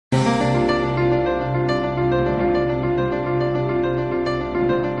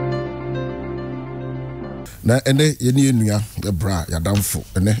na ene ye ni enua ye bra ya damfo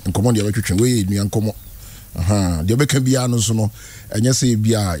ene nkomo de betwetwe we enua nkomo de be kan bia no so no enye se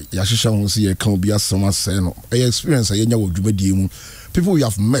bia ya hwehwe ho se ye kan bia soma se no experience ye nya wo dwumadie mu people we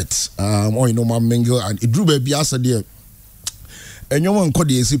have met or you know my mingle and it drew baby as there enyo nko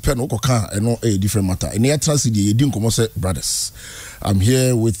de esi pe no koka eno a different matter ene atrasi de ye di nkomo se brothers. I'm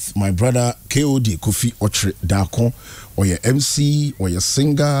here with my brother KOD Kofi Okyere Darko, or your MC, or your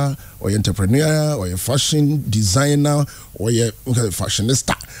singer, or your entrepreneur, or your fashion designer, or your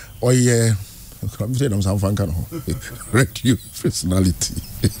fashionista, or your radio personality.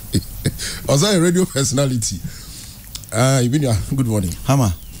 Was I a radio personality? Good morning.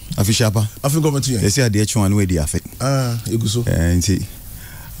 Hammer, Afishapa. I think over to you. They say I did one way the affect. You go so. And see.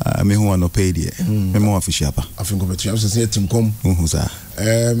 Me who want to pay there. Me more Afishapa. I think over to you. I'm saying Tim come.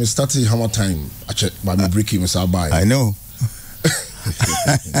 Me started HammerTime. I check by me breaking Mr. Abai. I know.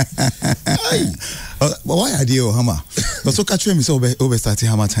 But why are you Hammer? But so catch me so over starting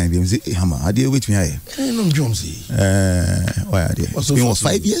HammerTime. You say Hammer. Are you with me? No Jonesy. Why are you? It was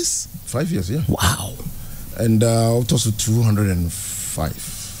 5 years. 5 years, yeah. Wow. And also 205.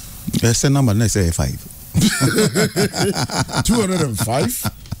 That's the number. Let's say 5. 205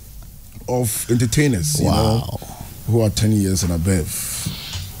 of entertainers, you know, who are 10 years and above.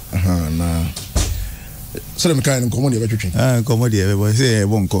 So them kind of comedy about you. Comedy, everybody say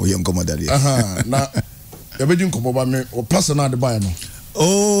won't call young comedy. Now, you're doing come over me or personal the buyer.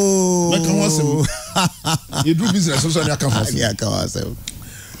 Oh, you do business, so I can't have yeah, come on, so.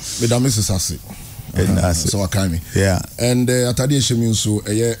 Madam Mrs. Sassy. So I came. Yeah. And at Adishim, so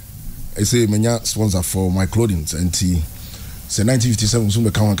I say, my sponsor for my clothing, and say 1957, soon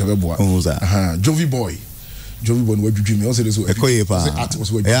become a Kabeboa. Jovi Boy, where did you dream? Also, this was art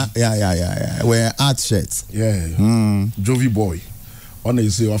was yeah. Wear art shirts. Yeah. Jovi Boy. On you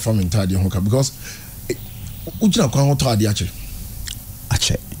say, our family tidy honka because Ujina Kwan to Adiache.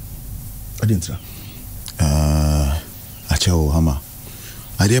 Ache. I didn't know. Ache, oh, Hammer.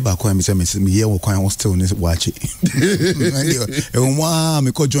 I did back when me here will quite still watch it. And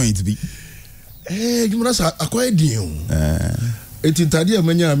me call joint be. You must acquire deal. It's in Tadia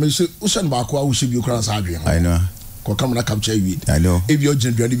Mania, Ocean Bakwa, who should be across Adrian. I know. Come capture you. I know. If you're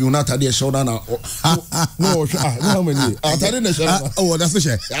gentleman, you're not at the show now. No, how many? Oh, that's the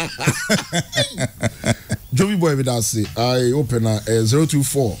share. Jovi Boy with us. I open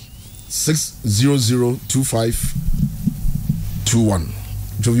 024 600 2521.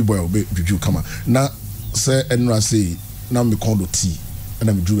 Jovi Boy obey Juju Kama. Na say enra say na me kondo tea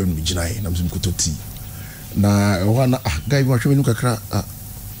na me drew me ginai na me koto tea. Na wana guy wa hwe me kakra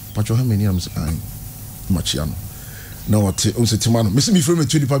pacho ha meni am say machia no. Na what on say tima no. Me see me frame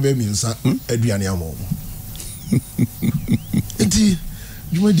 20 pa be mi nsa aduane amo. Enti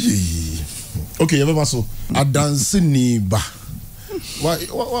juma di. Okay, you ever so adanse ni ba.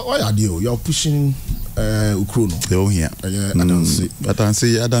 Why are you pushing Ukrono? Oh yeah. I don't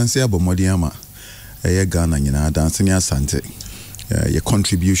see about Modiama. Ghana, you know, dancing Asante. Your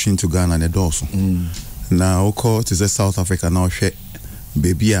contribution to Ghana and the Dawson. Now, of course, is a South Africa now share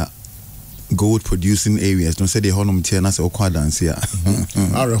baby gold producing areas. Don't say the honum tiana say okwa dance here.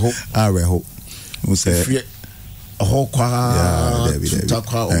 Areho. We say a whole kwa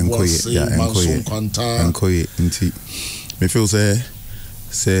enkoye inti. Me feel say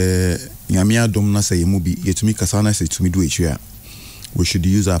nyamia dom na say mubi yetumi kasana say to me do it here. We should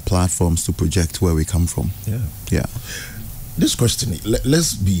use our platforms to project where we come from. Yeah. This question,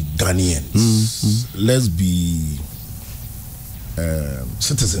 let's be Ghanaians. Let's be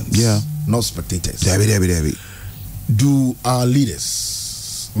citizens. Yeah. Not spectators. Debbie. Do our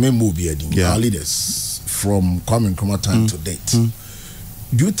leaders, our leaders from Kwame Nkrumah time to date,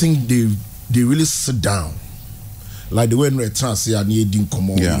 do you think they really sit down? Like the way we trans here, you didn't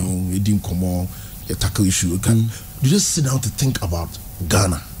come on, you tackle issue. Do they sit down to think about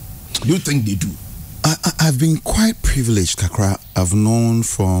Ghana? Do you think they do? I've been quite privileged, Kakra. I've known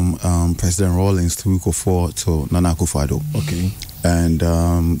from President Rawlings to Ukofo to Nana Akufo-Addo. Okay. And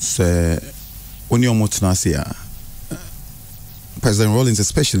when you're Motunasia, President Rawlings,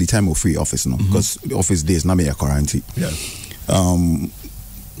 especially time of free office, because the office days now are quarantine. Yeah.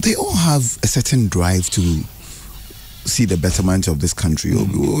 They all have a certain drive to see the betterment of this country.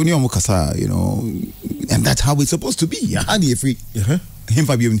 You know, and that's how it's supposed to be. Free.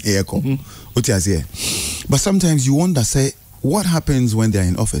 But sometimes you wonder, say, what happens when they're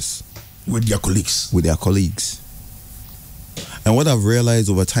in office? With their colleagues. And what I've realized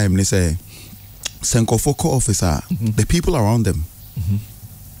over time, they say, Senkofoko officer, the people around them,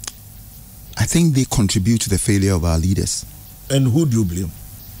 I think they contribute to the failure of our leaders. And who do you blame?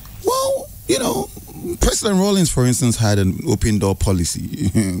 Well, President Rawlings, for instance, had an open door policy.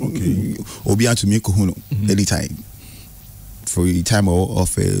 Okay. Obian to make anytime. For time of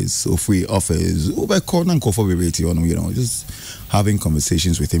office or free office, just having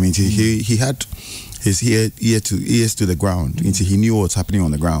conversations with him. He had his ears to the ground. He knew what's happening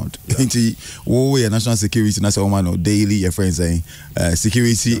on the ground. National security, daily your friends saying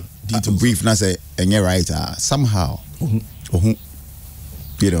security brief, somehow.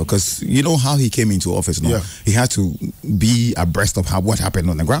 Because you know how he came into office now. Yeah. He had to be abreast of what happened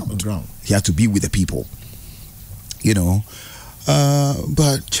on the ground. He had to be with the people.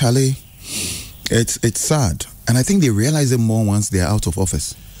 But Charlie, it's sad, and I think they realize it more once they are out of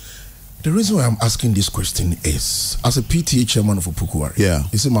office. The reason why I'm asking this question is, as a PTA chairman of Okreku,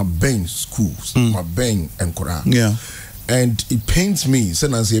 it's in my Ben schools, my Ben and Koran. Yeah. And it pains me, but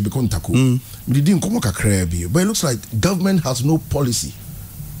it looks like government has no policy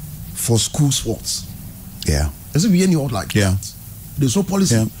for school sports. Yeah. Is it any old like that? There's no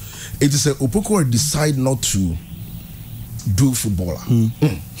policy. Yeah. It is a Okreku decide not to do footballer.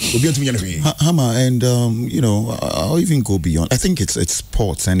 Hammer, and I'll even go beyond. I think it's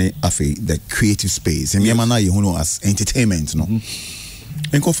sports and the creative space. And as entertainment, no.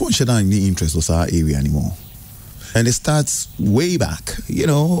 And Kofi shouldn't need interest in our area anymore. And it starts way back, back in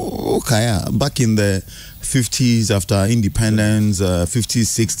the 50s after independence, 50s,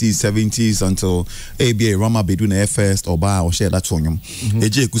 60s, 70s until ABA Rama Beduna first Oba or share that tonium.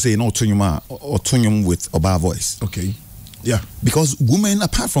 AJ could say no tonium or tonium with Oba voice. Okay. Yeah. Because women,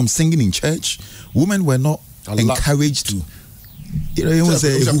 apart from singing in church, women were not encouraged to.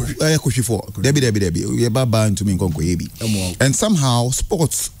 And somehow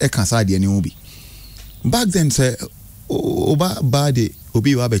sports back then say oba bade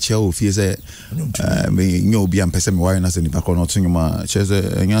obi wa be che o fie say me nyo obi am pese me wire na se nipa kro no tonyuma che se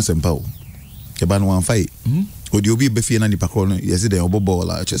enya sempa o ke ba no wan fai odi obi be fie na nipa kro no yes dey obobo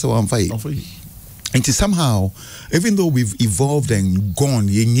la che se wan fai. And somehow, even though we've evolved and gone,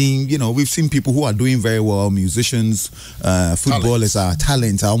 we've seen people who are doing very well, musicians, footballers are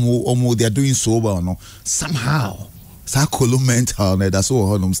talent, almost they are doing so well. No? Somehow, mental, that's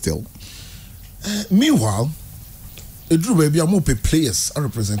all still. Meanwhile, it drew baby more players are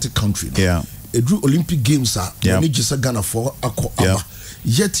represented country. No? Yeah. It drew Olympic Games are just Ghana for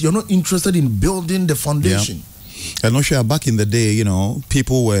yet you're not interested in building the foundation. Yeah. I'm not sure back in the day,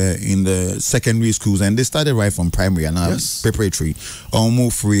 people were in the secondary schools and they started right from primary and preparatory,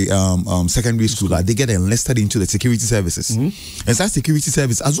 almost free secondary school. Like they get enlisted into the security services. And that security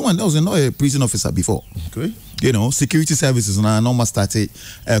service, as one was not a prison officer before. Okay. Security services now normal started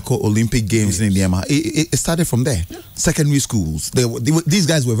Olympic Games in India. It started from there. Yeah. Secondary schools. These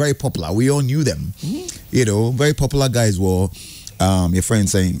guys were very popular. We all knew them. Very popular guys were. Your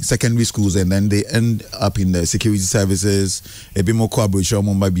friends saying secondary schools, and then they end up in the security services, a bit more collaboration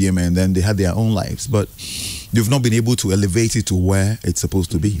on BM, and then they had their own lives. But they've not been able to elevate it to where it's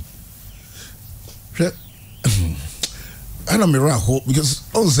supposed to be. And I'm hope because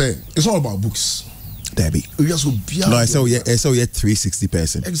I was saying it's all about books. Debbie. No, I saw 360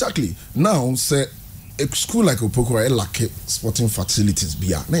 person. Exactly. Now say a school like Okreku I lack sporting facilities.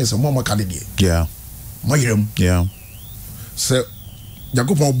 Now it's a more candidate. Yeah. Yeah. So,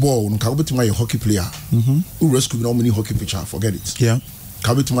 Jacopo ball, Kabit my hockey player who rescue no many hockey pitcher, forget it. Yeah.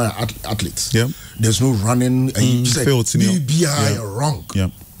 Kabit my athletes. Yeah. There's no running and you say BBI wrong. Yeah.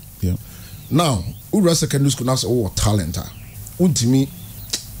 Yeah. Now, who runs secondary school now say talent. Ultimately,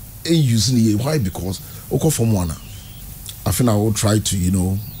 using the why because Oko from one. I think I will try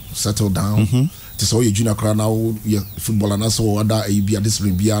to, settle down. To say your junior crowd now, your footballer now so other be a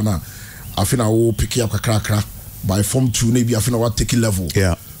discipline biana. I think I will pick up a crack. By Form 2, maybe I think what take level.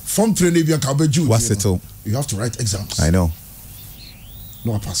 Yeah. Form 3, maybe I can be you. What's it all? You have to write exams. I know.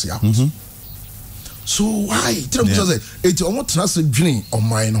 No, I pass it out. So why? Tell me, it's almost not a dream on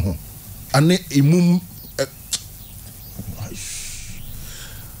mine. And then a mum.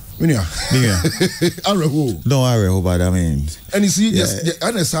 No, I reho, but I mean. And you see,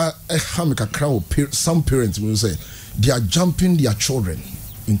 some parents will say they are jumping their children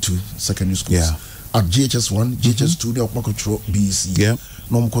into secondary schools. Yeah. At GHS1, GHS2, they are control BC. Yeah.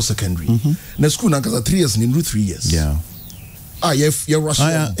 Normal secondary. The school now has 3 years and in 3 years. Yeah. You're rushing.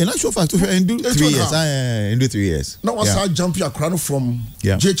 In actual fact, in 3 years. In 3 years. Now, I start jumping across from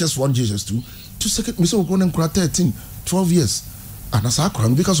GHS1, GHS2 to second. We saw going to 13, 12 years. And that's our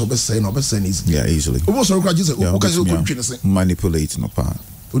crime because of best saying is. Yeah, easily. Also, manipulate no part.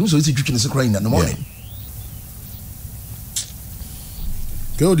 We also see drinking crying in the morning.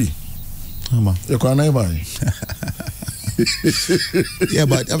 KOD. Yeah,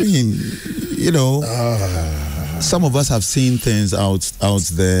 but I mean, you know, some of us have seen things out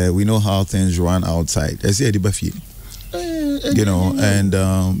there. We know how things run outside. I see you know, and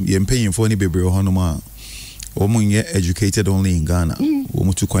you're paying for any baby honoma. Omo ye educated only in Ghana.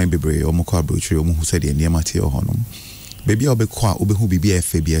 Omo tu coin bebre, omo kwa brochuri, omo who said the near material honum. Baby obe kwa obe who be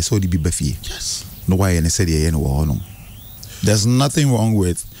FAB, so the be befi. Yes. No why and said the no honum. There's nothing wrong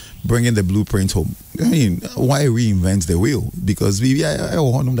with bringing the blueprint home. I mean, why reinvent the wheel? Because we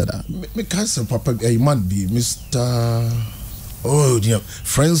honum that. Me can't say papa a man be Mr. Oh dear,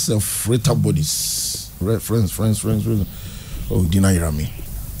 friends of Rita bodies. Friends. Oh, deny me.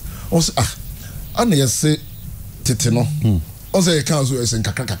 Also, and yes say tete no also you can so esen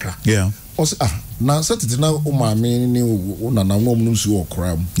kakra yeah also na say tete na o ma me ni o na ngom num su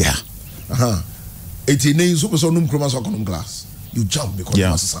okra yeah eti ne so person num kroma so konum glass you jump because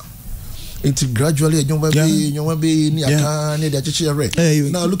masasa eti gradually nyoma be ni aka ni de chichi re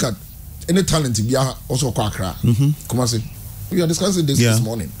now look at any talent be also kwa akra come say we are discussing this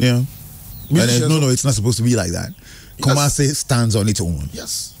morning and no it's not supposed to be like that. Kumasi stands on its own.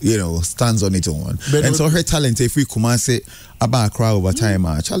 Yes. You know, stands on its own. But and so her talent, if we Kumasi about crowd over time,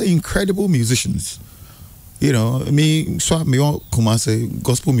 actually incredible musicians. You know, me Kumasi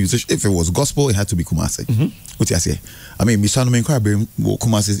gospel musician. If it was gospel, it had to be Kumasi. What you say? I mean, Misano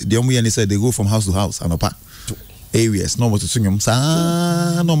Kumasi, the only said they go from house to house and up areas, no more to sing them,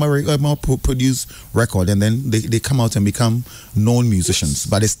 no produce record, and then they come out and become known musicians.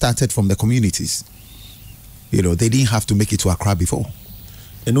 But they started from the communities. You know, they didn't have to make it to Accra before.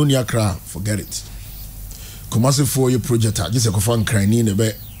 And only Accra, forget it. Kumasi for your project, just a fan crying in a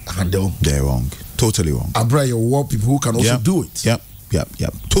bit handle. They're wrong. Totally wrong. Abra your war people who can also do it. Yep.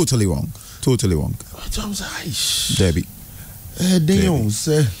 Totally wrong. Debbie. Damn,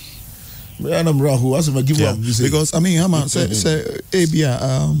 say. I'm Rahu, as I give up. Because I mean, Hammer say,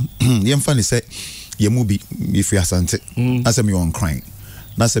 Yam Fanny say, Yamubi, if you are Sante, as I'm on crying.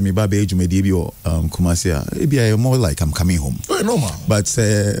 That's a me baby age me debut Kumasia. Maybe more like I'm coming home. Oh, normal. But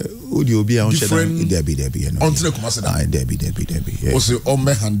would you be on different? Debbie. Until Kumasi. Debbie. Also, on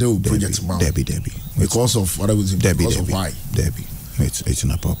me handle project man. Debbie. Because of what I was Debbie. Because of why? Debbie. It's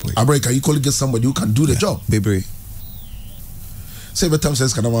inappropriate. Abreka, you call it get somebody who can do the job. Baby. Say the time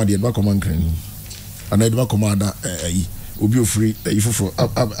says Kanama the Edma Command Crane. And Edma Commander Ubi free for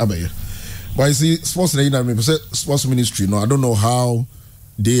Abaye. But I see sports sports ministry. No, I don't know how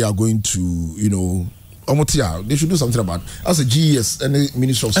they are going to, you know, they should do something about as a GES and the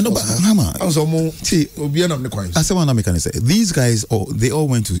Ministry of Sports. These guys, they all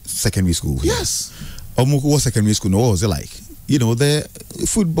went to secondary school. Yes. What secondary school? What was it like? You know, the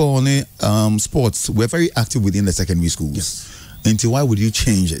football, sports were very active within the secondary schools. Yes. Until why would you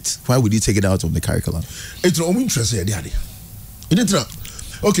change it? Why would you take it out of the curriculum? It's no interest here, Daddy.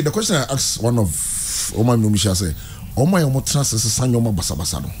 Okay, the question I asked one of Oma Numisha say, Oma Yomotrans is a Sanyoma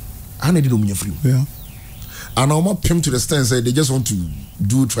Basabasano. I need to do free. Yeah. And Oma Pim to the stand say they just want to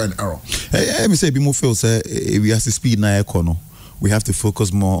do try and error. Let me say, Bimo feels we have to speed na econo. We have to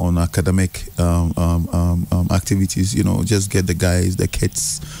focus more on academic activities. You know, just get the guys, the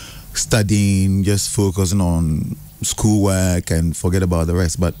kids studying, just focusing on schoolwork and forget about the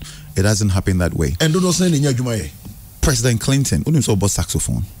rest. But it doesn't happen that way. And don't say in your President Clinton, who saw about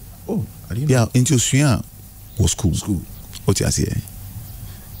saxophone. Oh, I didn't know. Yeah, into Suyan was cool. What you say?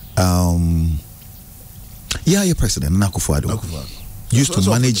 Yeah, President Nakufo-Addo used to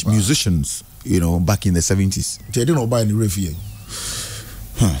manage musicians, you know, back in the 70s. They didn't buy any review.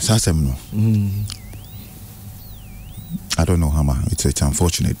 I don't know, Hammer. It's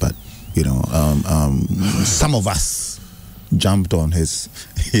unfortunate, but you know, some of us jumped on his,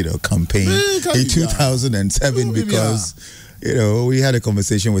 you know, campaign in 2007 because, you know, we had a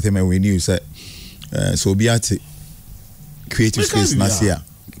conversation with him and we knew that so be at creative space last year.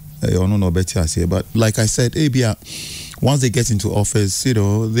 I don't know better here, but like I said, ABR, once they get into office, you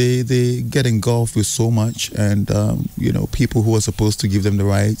know, they get engulfed with so much, and you know, people who are supposed to give them the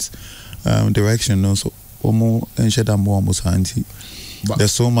right direction, you know, so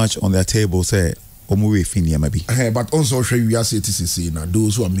there's so much on their table, say. But also, we are saying now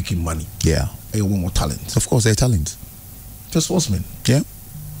those who are making money. Yeah, they want more talent. Of course, they're talent. Just sportsmen. Yeah.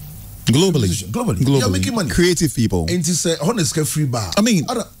 Globally, they are making money. Creative people. And it's a honest free bar. I mean,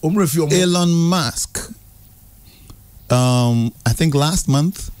 Elon Musk. I think last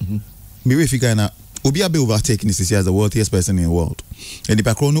month, maybe if you can, Obiabe overtaken this year as the wealthiest person in the world. And the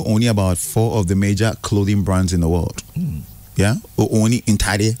Pakrono only about 4 of the major clothing brands in the world. Yeah, or only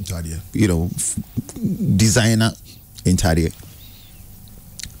entire, you know, designer entire.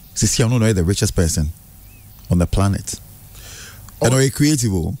 Sisiano is the richest person on the planet. And are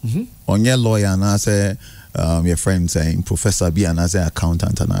creative. On your lawyer and I say your friend saying professor B and I say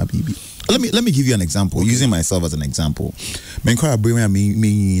accountant and BB. Let me give you an example, using myself as an example. Me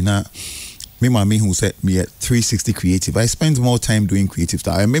who said me at 360 creative. I spend more time doing creative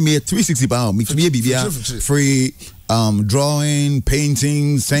stuff. I made me at 360 pound. Me to be free drawing,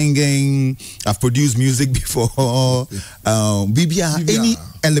 painting, singing. I've produced music before. Any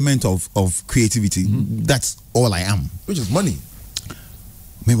element of creativity. That's all I am. Which is money.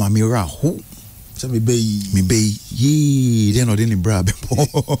 Me mira who? Me bay ye then or any bra I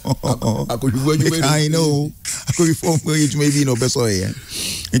know I could reform maybe no best way.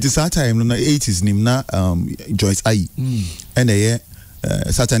 It is that time in the 80s nimna Joyce I and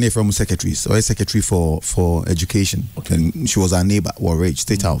Saturday from secretary, so a secretary for education. Okay. And she was our neighbor, Warrage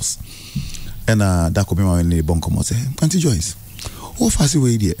State House. And that could be my neighbor Bonkomo say, Auntie Joyce, oh fast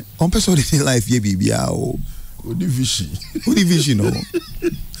away there. On person in life, ye be oh division.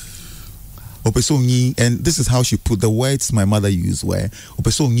 And this is how she put the words my mother used were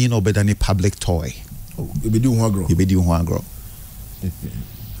Opesongi no better than a public toy. Oh, you be doing one grow.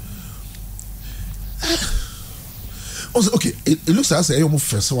 Also, okay, it looks as a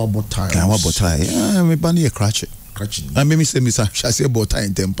first about time. Yeah, me bunny a crutch. I may say Miss I say about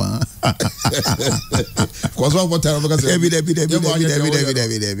time temper. Because what about time because every.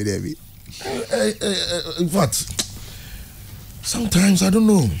 In fact, sometimes I don't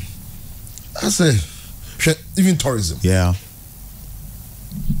know. I say, even tourism. Yeah.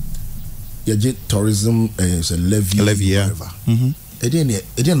 Yeah, tourism is a levy. Yeah. It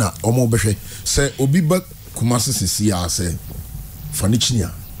didn't almost say Obi but Kumasi Sisia say Fanichnia.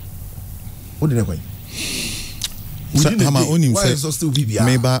 What did I say? Why is there still BBR?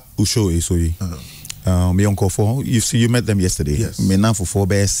 Maybe Usho is so me uncle for you met them yesterday. Yes. Me now for 4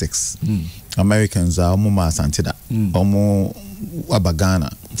 by 6. Americans are Muma Santida. Omo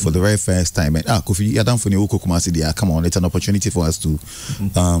Abagana for the very first time. And Kofi Adam for Uko Kumasi there. Come on, it's an opportunity for us to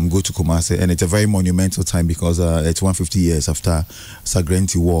go to Kumasi, and it's a very monumental time because it's 150 years after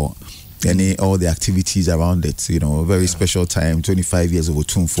Sagrenti War. And all the activities around it, you know, a very special time. 25 years of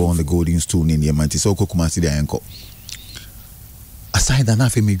Otumfo on the Golden Stone in Yemanti. So Kumasi there enko. Aside that,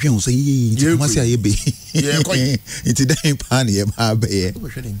 nothing me dream say Kumasi ayebe. It's a pan here.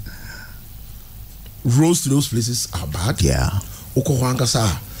 Roads to those places are bad. Yeah. Okowankasa.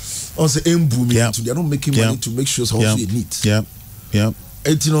 Also, they're not making money to make sure how they need. Yeah.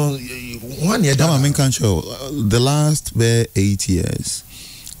 And you know, 1 year down. The last 8 years,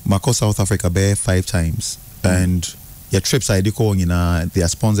 Mako South Africa 5 times, and your trips I do call they are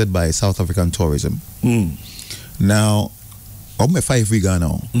sponsored by South African Tourism. Now, I'm a 5 week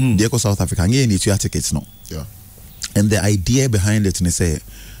now. They go South Africa. You need your tickets now. Yeah. And the idea behind it, and say,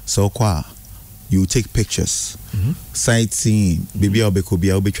 so qua. You take pictures, sightseeing, maybe I'll be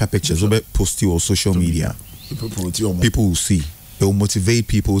pictures, will post you on social media. People will see. It will motivate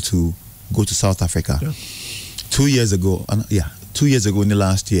people to go to South Africa. Yeah. 2 years ago, 2 years ago in the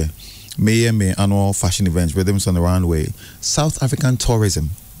last year, May annual fashion events, rhythms on the runway, South African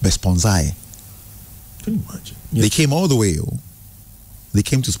Tourism, Besponsai. Can you imagine? Yes. They came all the way. They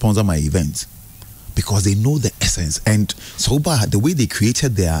came to sponsor my event. Because they know the essence, and so bad the way they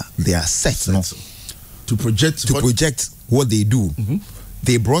created their set to project what they do.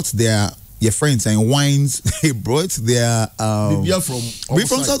 They brought their friends and wines. They brought their from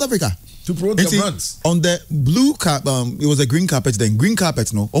South Africa to promote their brands on the blue carpet. It was a green carpet. Then green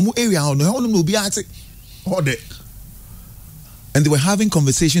carpet, no, area and they were having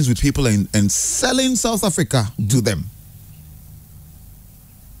conversations with people and selling South Africa to them.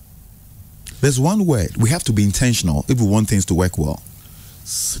 There's one word. We have to be intentional if we want things to work well.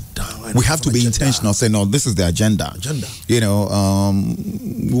 We have to be intentional. Say, no, this is the agenda. You know,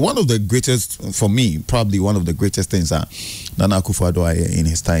 one of the greatest, for me, probably one of the greatest things that Nana Akufo-Addo in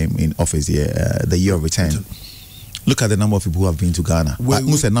his time in office here, the year of return. Look at the number of people who have been to Ghana. Were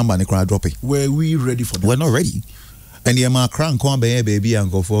we ready for that? We're not ready. And the Macron come baby and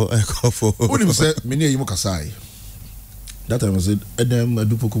go for. What do you say? Many Kasai. That time was it Edem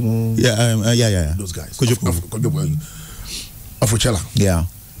Adupokumo. Yeah. Those guys. Afrochella. Yeah.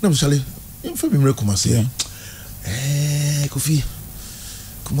 No, Charlie. In fact, we Kumasi. Yeah. Kofi.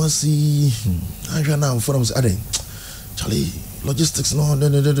 Kumasi. I ran now for them. Charlie. Logistics. No.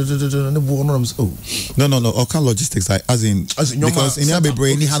 Okay, logistics. As in because in your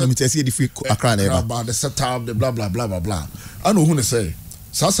brain, you have to see the free Accra. About the setup, the blah blah blah blah blah. I know who they say.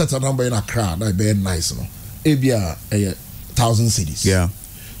 So I set a number in Accra. That be nice, no. ABA 1,000 cities. Yeah.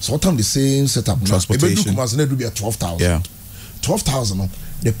 So what time the same setup? Transportation. Maybe be 12,000. Yeah. 12,000.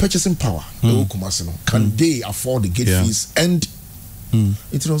 The purchasing power. Can they afford the gate fees and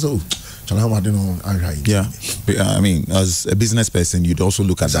It's also yeah. I mean, as a business person, you'd also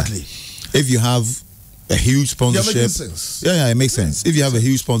look at that. If you have a huge sponsorship, it makes sense. If you have a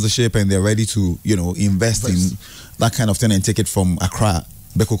huge sponsorship and they're ready to, invest in that kind of thing and take it from Accra,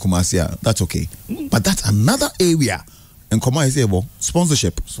 Beko Kumasia, that's okay. But that's another area. And Koma is able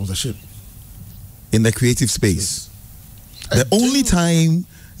sponsorship in the creative space. The only time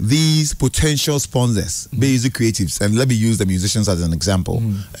these potential sponsors, basic creatives, and let me use the musicians as an example.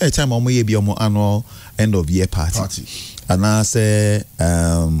 Every time I'm be on annual end of year party. And I say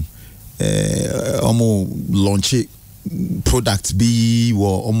launch product be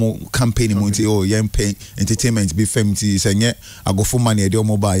or campaign or young pay entertainment be famity say I go for money I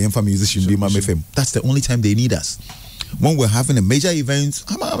buy young musician be my fame. That's the only time they need us. When we're having a major event,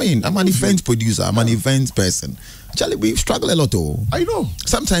 I'm an event producer, I'm an event person. Actually, we struggle a lot. I know.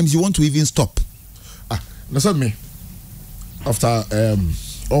 Sometimes you want to even stop. That's not me. After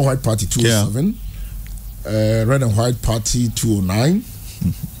All White Party 207, Red and White Party 209,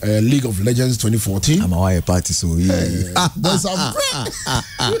 League of Legends 2014. I'm a White Party, so yeah. There's a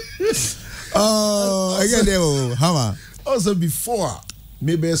again, Hammer. Also before.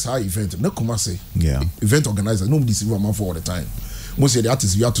 Maybe it's high event. No come say. Yeah. Event organizer. Nobody see one man for all the time. Most of the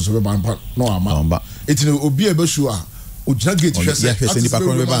artists we have to survive by no amount. It's no be able sure.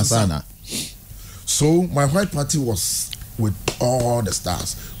 So my white party was with all the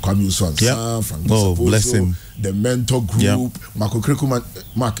stars. Kwame Uswan, from bless him. The Mentor Group, Okreku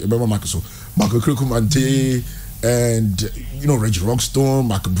Mantey, and Reggie Rockstone,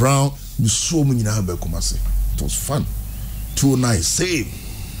 Mark Brown. So many now be come say. It was fun. 209 same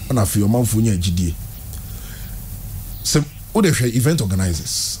and I feel man for GD. So what if event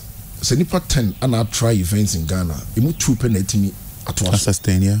organizers say nipa 10 and I try events in Ghana you 2 penalty me at once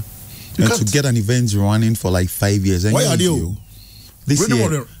sustain and to get an event running for like 5 years. Why are you this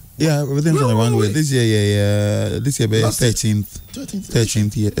year? Yeah, everything's on the runway. This year, this year,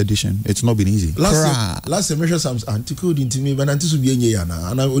 13th edition. It's not been easy. Last semester, some anti-code into me, but anti be and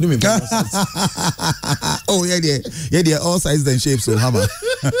I only make oh, yeah, all sizes and shapes, so hammer.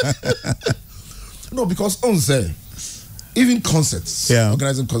 No, because on say, even concerts,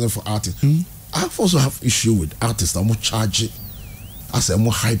 organizing concerts for artists, I also have issue with artists that more charge it as a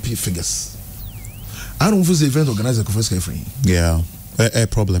more high pay figures. I don't feel the event organizer for first free. Yeah. A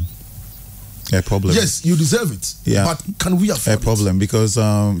problem. Yes, you deserve it. Yeah. But can we afford a problem? Because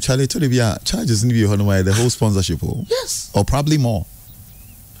Charlie charges need to be the whole sponsorship. Yes. Or probably more.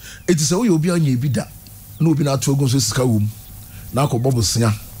 It is a way you'll be on your bidda. No be not to go to Skawum. Now ko Bobo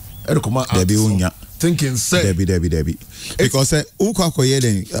Sinya. Thinking say Debbie. Because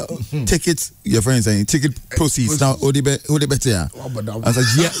tickets your friends and ticket proceeds now odi better. As a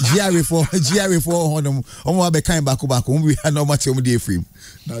GR4 on be kind back we had no much on the free.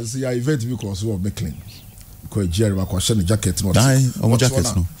 Now see event because of Mclean. Ko GR ba kwa share jacket no. On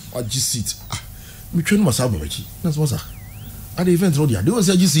jackets no. Or G seat. Me train must have ready. That's what at the event road there. They was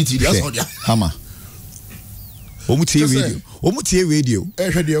G seat that's all there. Hammer. Omutie radio.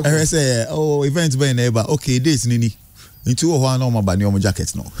 I say, oh, events by neighbor. Okay, this nini. Into one normal bani on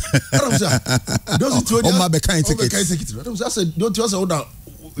jackets no. Those two on my kind tickets. I said, don't you also order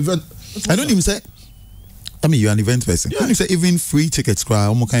event? I don't even say. I mean, you're an event person. Don't you say even free tickets cry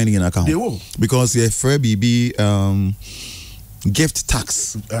almost kind in account? They will because the free BB gift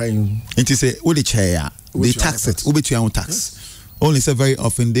tax. It is a what the chair. They tax it. Ube to your own tax. Only say very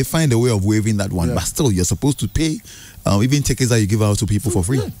often they find a way of waiving that one, but still you're supposed to pay even tickets that you give out to people for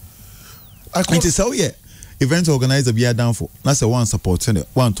free. It is so event organizer be down for. That's the one supporting it.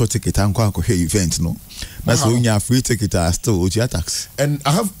 One to ticket and go event no. That's when you have free ticket are still OGR tax. And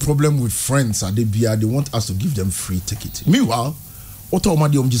I have problem with friends at they want us to give them free ticket. Meanwhile, what are my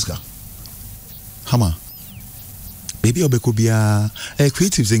jiska? Hammer. Baby obekobia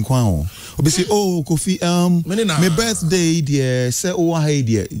creatives in kwao. Obi say oh Kofi my birthday dear say oh hi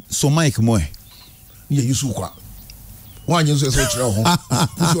dear so Mike mo yeah you so kwa one you so tell ho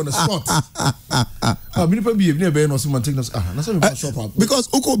put you on the spot me people be near be no so man take us na say me shop out because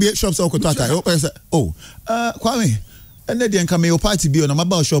uko be shop say uko ata say oh Kwame and then can me party be on my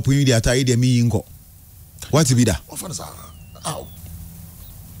bar shop you dey ata dey me yinko what be that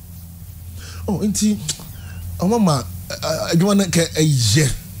oh inti mama I don't want to year,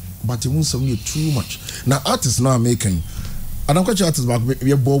 but you want something too much. Now artists now are making. I don't catch artists back.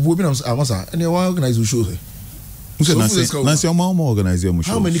 We are Bob. We are and they organize the shows. Nancy, your mom organize your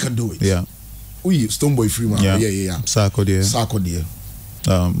show. How many can do it? Yeah. We Stoneboy Freeman. Yeah. Sako dear.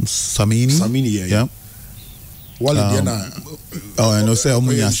 Samini. Yeah. Oh, and also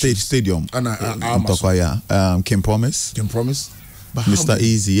Omunya Stadium. And Kim Promise. Mr.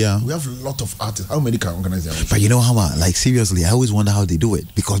 Easy, yeah. We have a lot of artists. How many can organize their own? But you know how, like, seriously, I always wonder how they do it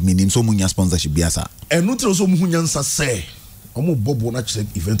because me name so many sponsorship biasa. And not also Munyansa say, I'm Bob Bonach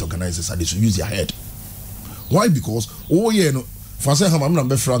event organizers and they should use their head. Why? Because no. For say I'm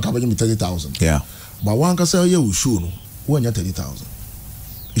not frank, I'm 30,000. Yeah. But one can say, oh yeah, we show no. When you're 30,000,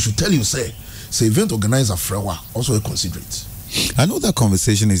 it should tell you say event organizer frewa also consider it. I know that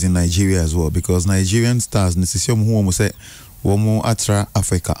conversation is in Nigeria as well because Nigerian stars necessarily who almost say womo atra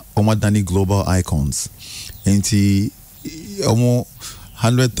Africa, omo dani global icons. Enti omo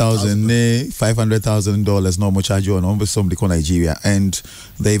 $100,000, $500,000 normal charge on almost somebody called Nigeria, and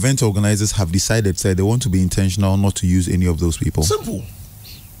the event organizers have decided say they want to be intentional not to use any of those people. Simple.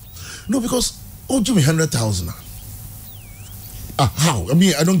 No, because give me 100,000. How? I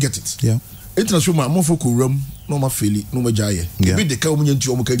mean, I don't get it. Yeah. International man, more for kurum, no more fili, no more jaya. Yeah. Maybe the cow mun into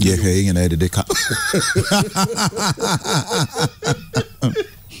omo Yeah, hey, and I did the cat.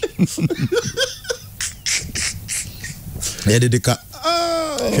 Yeah, did the cat.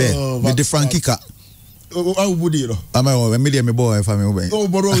 With the Frankie cat. How would you know? I'm a media boy if I'm away. Oh,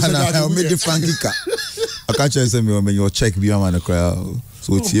 but I made the Frankie cat. I can't say me when your check be on the crowd.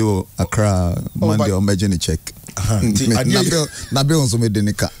 So it's you a crowd Monday or imagine a check. Nabe also made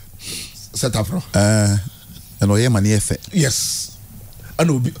the cat. Set up, bro. And I money effect. Yes. I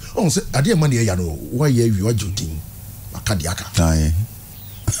know. Oh, say I did money. You know why you are joking? Kadiaka.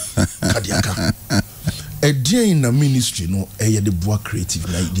 Kadiaka. A day in the ministry, no, the boy creative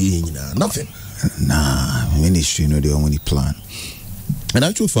idea, nothing. Nah, ministry, no, they only plan. In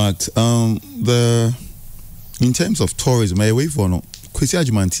actual fact, in terms of tourism, I wait for no. Kwesi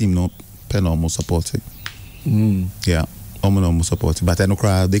Ajuman team no pen almost supporting. Yeah, almost supporting. But I know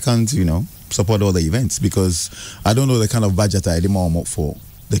they can't, support all the events because I don't know the kind of budget I did more for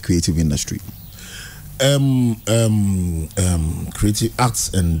the creative industry. Creative arts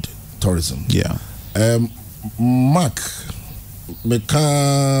and tourism. Yeah. Mark,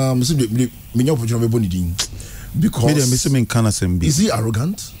 because is he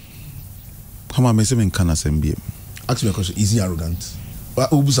arrogant? Ask me a question. Is he arrogant?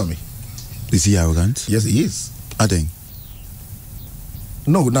 Is he arrogant? Yes, he is. I think.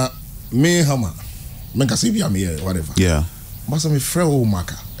 No, now me Hammer, me can say whatever. Yeah. But I'm a friend of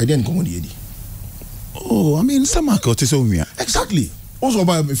Mark. I didn't come on the eddy. Oh, I mean, some Mark is so me. Exactly. Also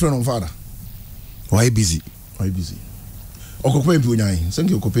by my friend of father. Why busy? Why busy? Okope mpunyai. Thank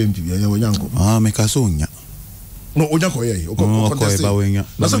you okope mpi ya onyanko. Meka so nya. No, onyanko ye. Okope ba wenya.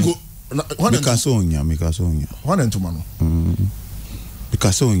 Meka so nya. Wana ntuma no.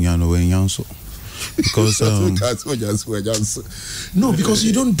 Meka so nya no wenya so. Because no, because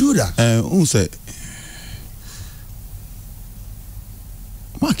you don't do that. Unse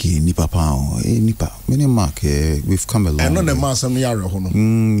Marky nipa pa nipa. Many Mark we've come a long way. I know the man some yare hono.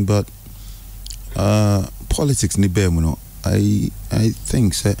 But politics ni be no. I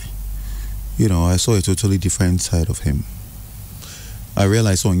think say I saw a totally different side of him. I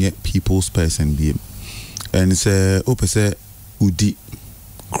realized on yet people's person be and say say udi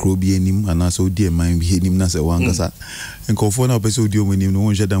krobi enim and also udi man be enim na say wankasa and confo na person udi o enim no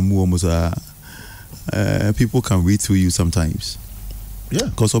won sheda mu almost people can read through you sometimes. Yeah,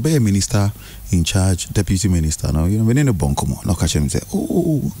 because obey a minister in charge, deputy minister. Now when in a bonkomo, no catch him say,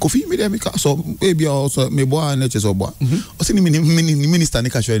 oh, Kofi me dem so baby also me boy and just so boy. O say minister ni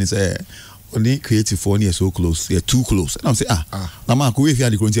catch and say, only creative for near so close, yeah, too close. And I'm say na man ko we fi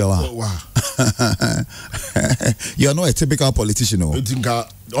the country wa. You are not a typical politician, no. You think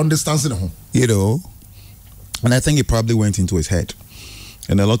understands it, and I think it probably went into his head,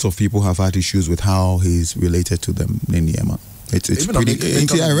 and a lot of people have had issues with how he's related to them in Niema. It's pretty.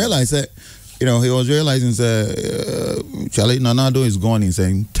 Until I realized that, he was realizing that Charlie Nanado is gone in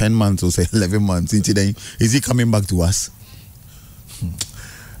saying 10 months or say 11 months. Until then, is he coming back to us?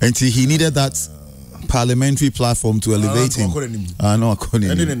 Until he needed that parliamentary platform to elevate him. No, I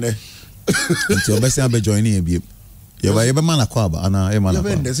couldn't. Until best I be joining him. Yeah, but every man akwaba, ana every man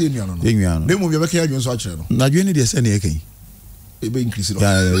akwaba. They move your back so actually. Now you need to send it again. It be increasing.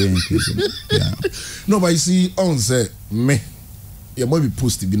 Yeah, increasing. Yeah. No, but you see, on say me. Yeah, might be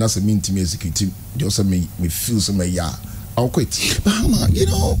posted be not a mean to me executive. Just me feel some I'll quit. But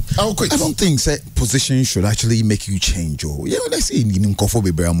I'll quit. I don't think that position should actually make you change. Let's say in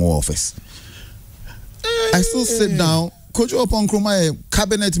Kofi more office. I still sit down. Coach upon Kruma,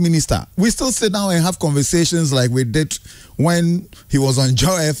 cabinet minister. We still sit down and have conversations like we did when he was on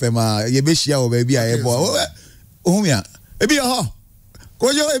Joe FM. Yebeshia or baby Ayebo. Oh yeah, baby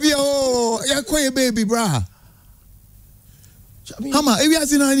Kojo baby ya kwa baby bra. I mean, Hama, I'm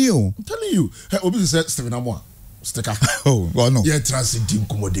telling you, Obi said Stephen Amwa. sticker. Oh, well, no. Yeah, transiting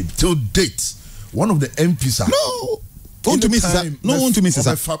commodity till date. One of the MPs. No. On to me, no. On to me,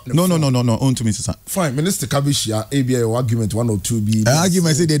 no. On to me, fine, Minister Kabishia, ABA argument 1 or 2B.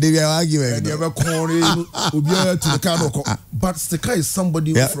 Argument say they argument. They were calling Ubia to the car. But sticker is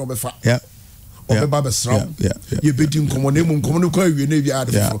somebody from a fa. Yeah. Or a barber strap. Yeah. You're betting common communicate you navy out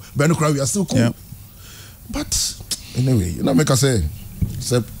of Ben we are still cool. But anyway, you know, make us say,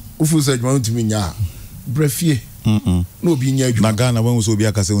 Ufu said, want to me, ya, brefie. No being ya. Nagana when was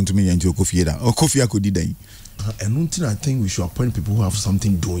Obiaka saying to me and Joe Kofi or Kofi Okyere. And one thing I think we should appoint people who have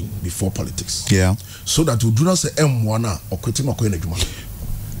something doing before politics. Yeah. So that we do not say M1 or Kwetima Kwenejuma.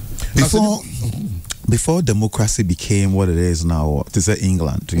 Before democracy became what it is now, to say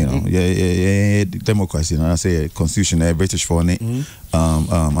England, you know, democracy, you know, I say constitution, British for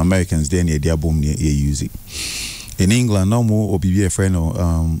Americans, they need their boom using. In England, no more be a friend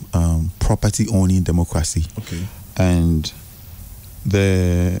of property owning democracy. Okay. And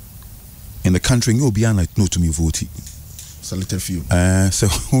in the country, you'll be like no to me voting. Selected few. So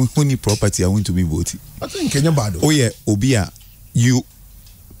only property I want to be voting. I think Kenya bad. Oh yeah, Obia, you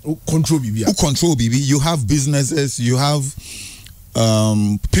control BB. Who control BB? You have businesses, you have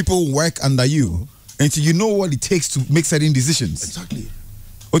people work under you, and so you know what it takes to make certain decisions. Exactly.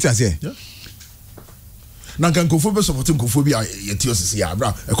 What you say? Yeah. Now can Kofi supporting Kofi yetios ya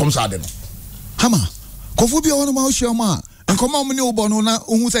bra e come sa de no. Hammer. Kofi bi won ma o shema. And come on, no bono na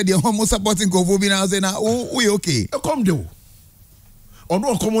who said the home supporting Kofi now say na we okay. Come do.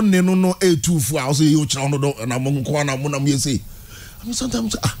 Ono come ne no A2 fu a so you chira no do na mo nko na mo na me say. I mean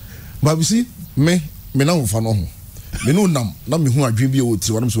sometimes but you see me na wo fa no ho. Me no nam na me hu adwen bi o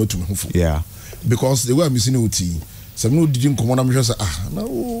ti wonam so atu me ho fo. Yeah. Because the way I'm seeing it, some no didn't come on. I'm just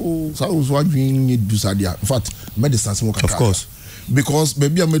no. So I was watching you do sadia. In fact, medicine. Of course. Because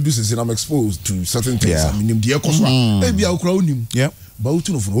maybe I'm medicine. I'm exposed to certain things. Yeah. I mean, the echo. Maybe I'll crown him. Yeah. But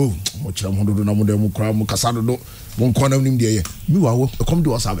you know, for much I'm hundred na mo dem crown mo kasado do mo corner him there. Me wa come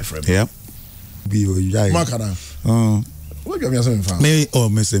do us have a friend. Yeah. Be you. Makana. What you have saying? Me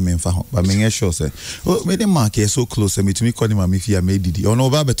me say me fa but me sure say me the mark is so close me to me call him me fia me didi or no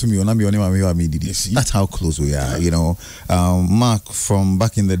ba beto me ona me me didi. That's how close we are, you know. Mark from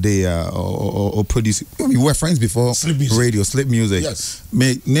back in the day or produce we were friends before radio slip music. Yes.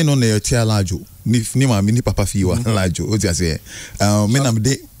 Me ne no na tia lajo ni ma me ni papa fi wa lajo o ti say me na me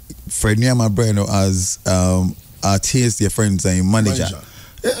de friend near my brain as artists their friends and manager.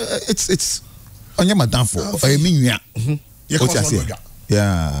 It's onye madam for I mean yeah. I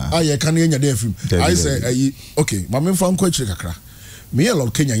can hear your film. I say, okay, my main fan quite kakra. Me a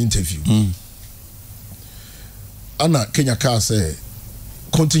lot Kenya interview. Anna Kenya car say,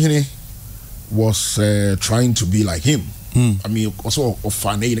 continuing was trying to be like him. I mean, also of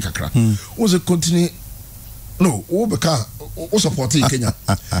fan kakra. Was it continue? No, Obeka was supporting Kenya.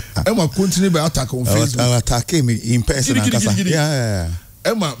 Emma continue by attack on Facebook. Attacking me in person. Yeah.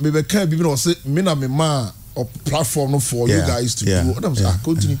 Emma, maybe can't be no say, me na me ma. Or platform for you guys to do. I'm saying,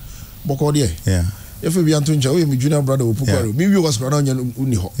 continue. Yeah. If we be Antonio, my junior brother will put maybe was around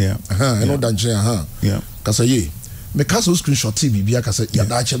Uniho. Yeah. I know that. Yeah. Kasaye. Me caso screenshot TV be akase ya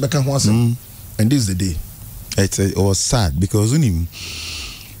da che beka ho asem. And this is the day. It was sad because unim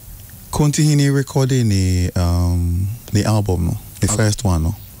continue recording the album, no, the first one,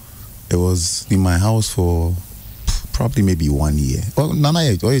 no. It was in my house for probably maybe 1 year. Or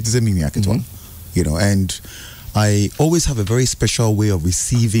nana or it is a mini one. You know, and I always have a very special way of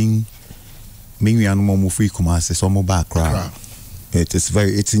receiving maybe animal free commerce so more background.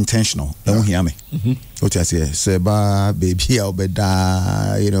 It's intentional. Don't hear me. What I say, Seba, baby, I'll be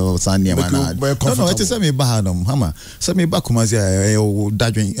da, you know, Sandy man. No, it is me bahadum, hammer. Send me back commerce,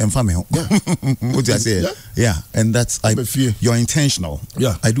 dodging and family. What I say, yeah, and that's you're intentional.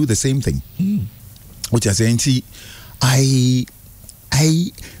 Yeah, I do the same thing. What I say,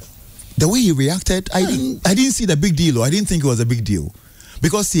 the way he reacted, I didn't see the big deal, or I didn't think it was a big deal,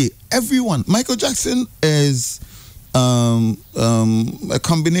 because see, everyone, Michael Jackson is a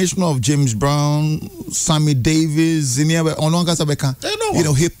combination of James Brown, Sammy Davis, you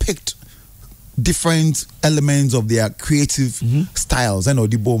know, he picked different elements of their creative styles, and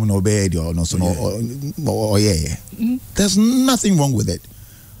the bomb or bed or no, there's nothing wrong with it,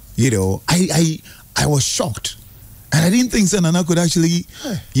 you know. I was shocked. And I didn't think Nana could actually,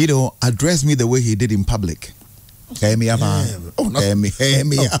 you know, address me the way he did in public. Hey me up.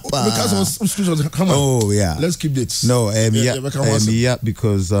 Oh yeah. Let's keep this. No, me up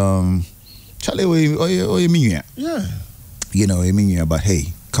because Charlie, yeah. You know, but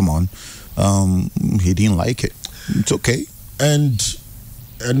hey, come on. He didn't like it. It's okay. And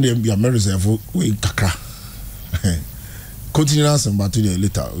your marriage we kakra. continue answering but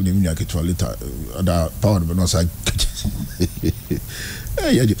later we need to later that power but not say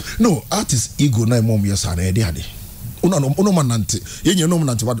no artist ego na mom yes and e dey uno manante you know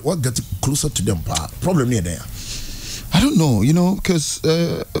manante what get closer to them problem near there. I don't know, you know, because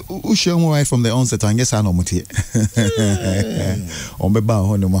right from the onset, I guess I know muti. On beba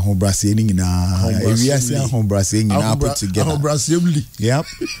on my home brasseing na we are saying home brasseing na put together. Yep.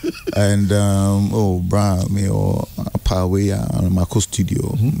 And bra me or power on my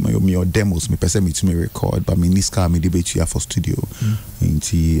studio, me or demos me person me to me record, but me niska me debate here for studio.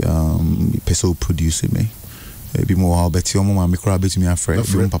 Inti person producing me. Be more how better your mama me cry bet me a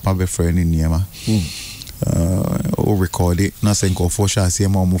friend, papa be friend in Niema. Or record it. Not saying go for sure see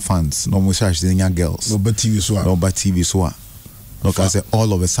more fans. No more charge the young girls. No but TV so. No but TV so. Look, I say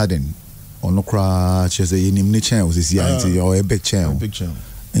all of a sudden, on no crash as a in channels is here into or a big channel. Big channel.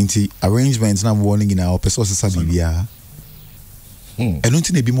 Into arrangements now warning in our person Sabia. I don't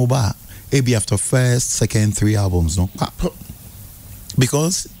think they be mobile. Maybe after first, second, 3 albums, no.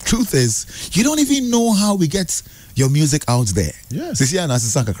 Because truth is, you don't even know how we get your music out there. Yes. See, and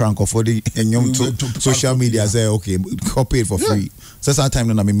as a crank for the social media say okay, copy it for free. So that time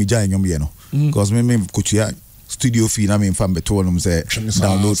na me jai nyom ye no. Because me kuchia studio fee na me fam beto them say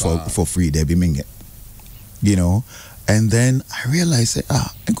download for free there be minge. You know, and then I realized I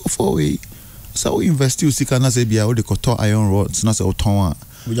go for way. So we invest you sika na say bia o de koto iron rods na say o ton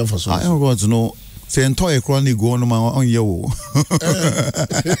iron rods no. Say entire chronic go on my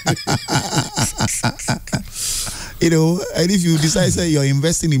you know, and if you decide say you're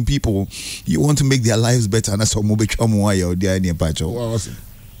investing in people, you want to make their lives better, and that's how mobile why you're there in your patch. Who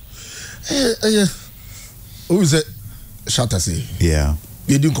is it? Shatter say, yeah,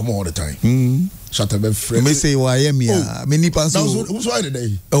 you didn't come all the time. Shatter be friend. Me say why am here? Many pass. Who's why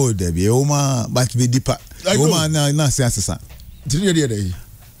today? Oh, Debbie, Oma, but be deeper. Oma na say assassin. Did you day?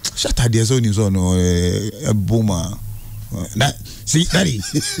 Shatter there's only so no a boomer. That see, daddy.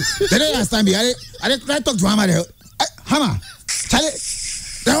 The last time I talk to Hammer. Hammer, Charlie.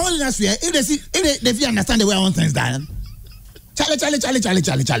 The only last year, if they understand the way I want things done.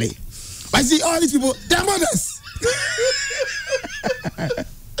 Charlie. I see all these people, they're mothers.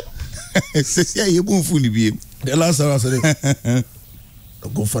 Yeah, you won't fully be. The last time I said,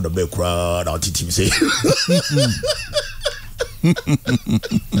 go for the big crowd, I'll teach you say. I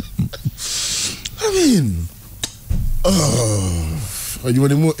mean, you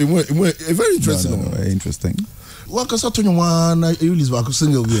want very interesting. No, very interesting. What can I tell you? One, you listen back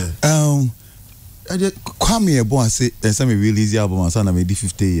single here. Come here, boy. Say, some release album. I said I made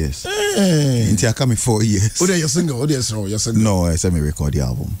 50 years. Until I come 4 years. Oh, you're single. Oh, you're single. No, I said me record the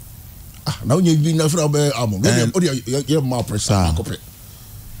album. Now you've been after the album. You're more precise.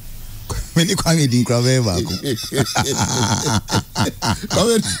 Many kwame din krave ba ko.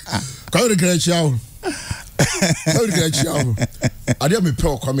 Kwame de krechiao. Ade me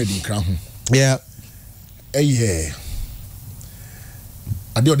pe kwame din kra ho. Yeah. Yeah.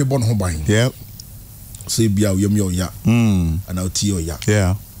 Ade ode bon ho ban. Yeah. Say bia yem yo ya. Ana oti yo ya.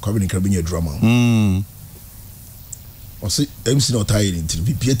 Yeah. Kwame din kra be nye drama. O say MC no tie into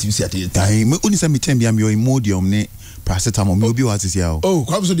be PTV see at time. Me oni say me tem bia me Imodium ne paracetamol me obi what is here. Oh,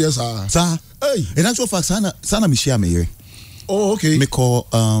 kwame so there sir. Sir. Hey. In actual fact, sana me share me here. Oh, okay. Me call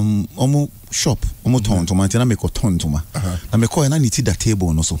omo shop, omo ton to man, na me call ton to ma. Na me call na niti that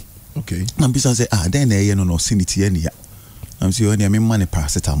table no so. Okay. Na bisa say then no siniti eni ya. I'm say oni me man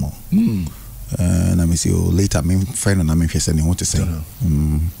paracetamol. Na me say later me friend na me hwese ne ho te say.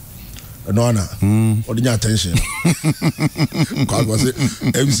 No, Anna. What did your attention? God was it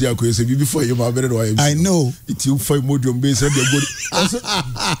MC Akwese before you my better. I know. It's you 5 Modium base and good.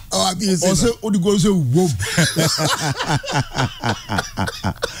 I mean, also, what you go say, whoop.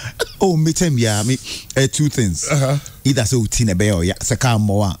 Oh, me tell me, two things. Either say utina be or ya, saka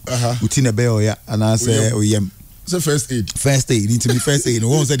moa. Utina be or ya, and I say, oh, yem. So first aid. First aid, need to be first aid. No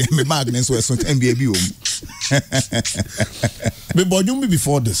one said me magnets were so MBA. But you me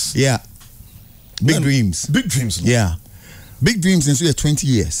before this. Yeah. Big dreams. Big dreams. Yeah. Big dreams since we are 20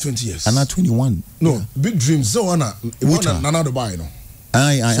 years. 20 years. And now 21. No, yeah. Big dreams. So Anna, Nana the buy no.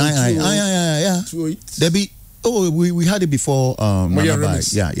 Yeah. There be we had it before Nana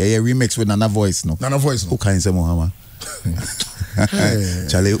remix. Yeah, remix with Nana voice no. Nana voice no. Okay, say Muhammad.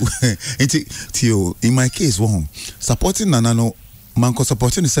 Charlie, in my case, supporting Nana no man ko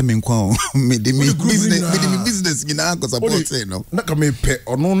supporting the same kwa me business gina ko supporting no. Na ka me pe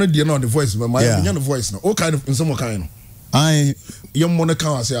ono no de na the voice my the voice no. All kind of in some kind no. I yam money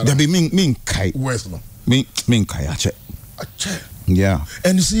can say there be min kai voice no. Min kai ache. Yeah.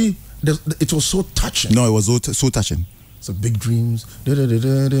 And you see it was so touching. No, it was so touching. So big dreams. And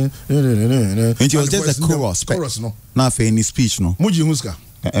it was just a chorus. Chorus, no. Not for any speech, no. Muji Muska.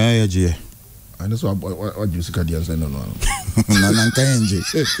 Yeah. And that's what you see, Kadian say no.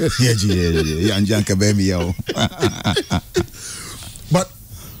 But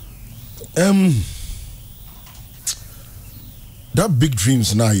that big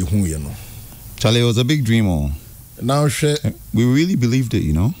dreams now you know. Charlie, it was a big dream, oh. Now we really believed it,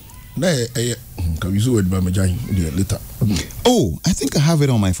 you know. Can you see it by my giant later? Oh, I think I have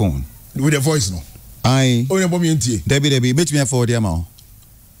it on my phone. With your voice, no? Debbie, bet me for the amount.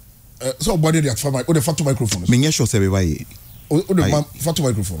 So, what did you have for the factor microphone? Mingesho say why? The factor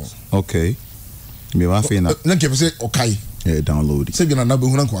microphone. Okay. Me wa fe na. Then can say okay. Yeah, download it. Say you na na be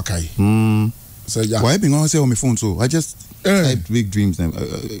hu na ko okay. Say yeah. Why being on say on my phone so I just had big dreams and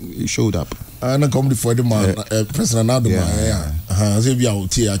it showed up. Na come for the man person na do man yeah. Say be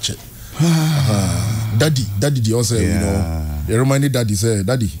out here check. Daddy the also you know. You remind daddy say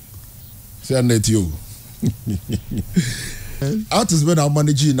daddy. Say I net you. Artists when I'm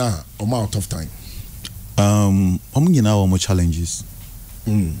managing now, I'm out of time. I'm now more challenges.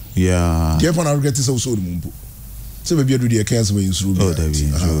 Yeah. The everyone I regret is also the mumbo. So maybe I do the accounts when you through. Oh, there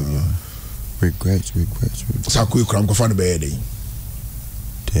we go. Regrets. So I could cram go find the bed.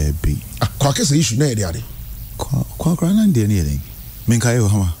 There be. Quackers issue na there. Quack and anything. Minkai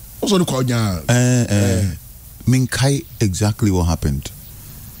Hama. Also the call ya. Minkai exactly what happened.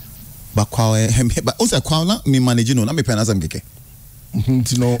 But also kwa me manage no na me pena zamkeke.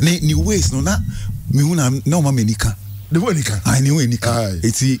 No. Ni ways no na me hu na ma menika. The way nika. I knew nika.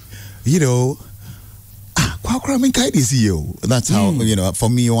 It's you know kwa me kai this yo. That's how you know for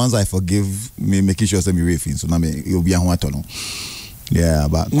me once I forgive me making sure say me refin so na me you be ahwa to no. Yeah,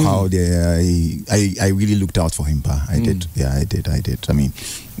 but kwa I really looked out for him pa. I did. Yeah, I did. I mean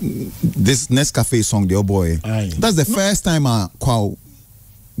this Nescafe song the old boy. That's the first time kwa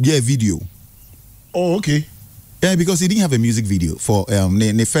video. Oh, okay. Yeah, because he didn't have a music video for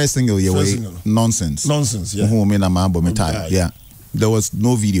the first single. Nonsense. Yeah. Yeah. There was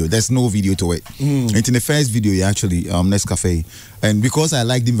no video. There's no video to it. And in the first video, he actually Nescafe, and because I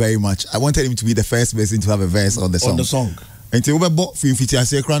liked him very much, I wanted him to be the first person to have a verse on the song. And to bought film fit and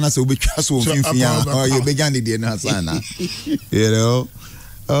say crana so be so you began the you know.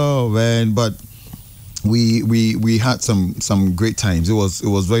 Oh man, but we had some great times. It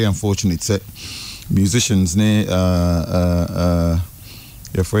was very unfortunate. Musicians, your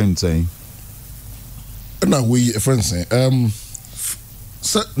friend saying. No, we friends say.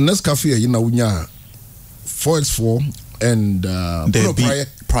 Nescafe, you know, unya 4x4 and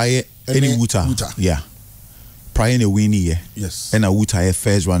prior any Wuta. Yeah. Prior any Winnie, yes. And a Wuta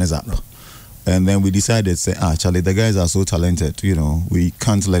first runners up. And then we decided, say, Charlie, the guys are so talented, you know, we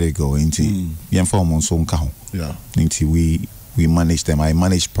can't let it go into yeah. Into we managed them. I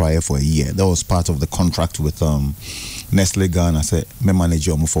managed Prior for a year. That was part of the contract with Nestle Ghana. I said, me manage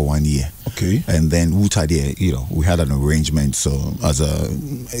you for 1 year. Okay. And then Wuta there, you know, we had an arrangement. So as a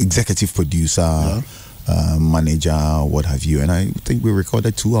executive producer, manager, what have you. And I think we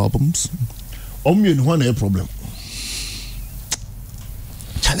recorded 2 albums. One problem.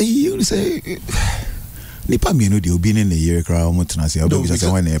 Charlie, you say Nipa me no dey obi in the year crowd mutna say obi say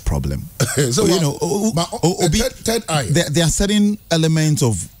when a problem. So you know, third eye. There are certain elements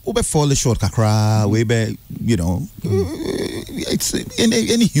of obi fall short kakra, we be you know, it's in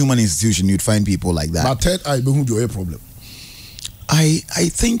any human institution you'd find people like that. But third eye be who do a problem. I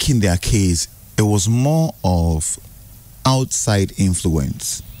think in their case it was more of outside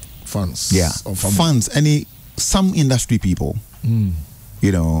influence. Funds. Yeah. Funds. Some industry people.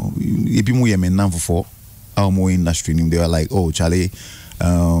 You know, if you move for our more industry, they were like, oh, Charlie,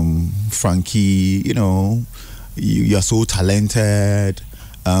 Frankie, you know, you're so talented.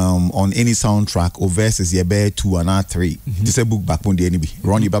 On any soundtrack or verses, you're better 2 and 3. This a book back on the enemy.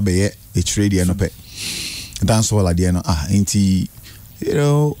 Ronnie Babe, it's ready and up. Dance all at the end. You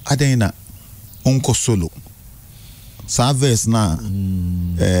know, I didn't uncle solo. Savers na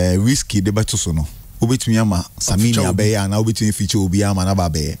risky debate sono. Obetumi ama Samini abeya na obetumi feature obi ama na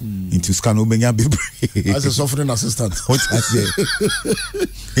babe into scan obenya bebre as a software assistant. What I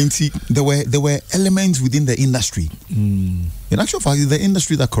say. There were elements within the industry. In actual fact, the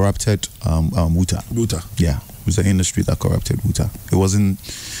industry that corrupted Wuta. Yeah, it was the industry that corrupted Wuta. It wasn't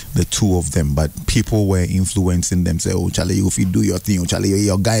the 2 of them, but people were influencing them. Say, oh, Charlie, if you do your thing, oh, Charlie,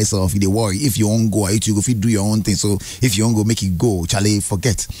 your guys are if they worry. If you won't go, if you do your own thing. So if you won't go, make it go. Charlie,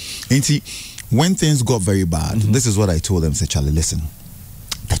 forget. When things got very bad, this is what I told them. Say, Charlie, listen,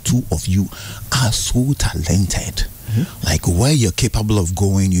 the 2 of you are so talented. Like where you're capable of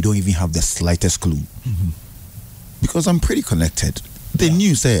going, you don't even have the slightest clue. because I'm pretty connected. They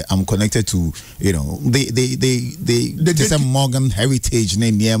knew, say, I'm connected to, you know, they say Morgan Heritage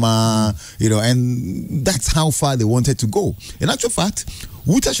name Niema, you know, and that's how far they wanted to go. In actual fact,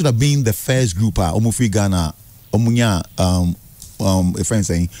 Wuta should have been the first group, Omufri Ghana, Omunya, a friend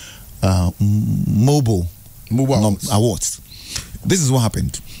saying, Mobile Awards. This is what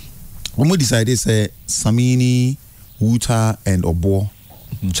happened. When we decided, say, Samini, Wuta, and Obo,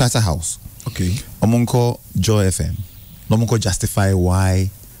 Charter House. Okay. Omonko Joy FM. Omonko justify why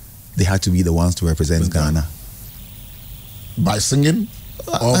they had to be the ones to represent Ghana. By singing?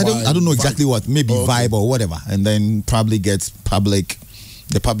 I don't know exactly what. Maybe vibe or whatever. And then probably get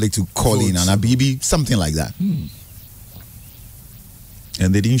the public to call in and a BB, something like that. And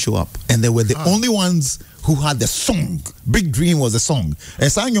they didn't show up. And they were the only ones who had the song. Big Dream was the song.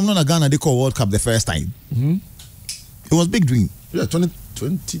 And sang Yomna Ghana, they called World Cup the first time. It was Big Dream. Yeah,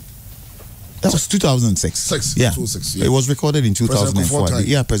 2020. That was 2006. Yeah. 2006, yeah. It was recorded in 2004.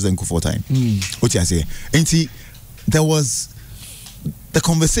 Yeah, President Kufuor time. What you say? And see, there was, the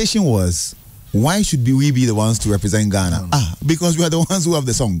conversation was, why should we be the ones to represent Ghana? Because we are the ones who have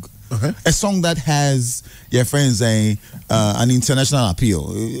the song. A song that has, your friends saying, an international appeal.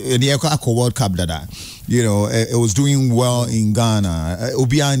 The World Cup, you know, it was doing well in Ghana.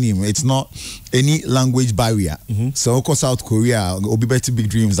 Obianim, it's not any language barrier. So, of course, South Korea, Obibeti Big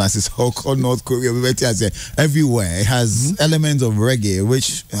Dreams, as is called North Korea, Obibeti everywhere. It has elements of reggae,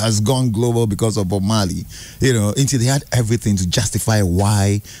 which has gone global because of Bob Marley. You know, until they had everything to justify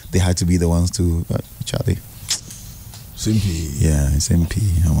why they had to be the ones to, Charlie. SMP. Yeah, SMP.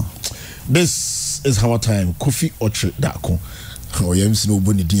 This is HammerTime. Kofi Okyere Darko. Oh, yeah, I'm seeing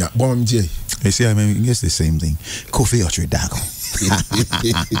nobody doing it. You see, I mean, it's the same thing. Kofi Okyere Darko.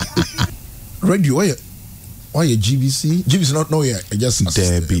 Radio, why you GBC? GBC not know yet. Just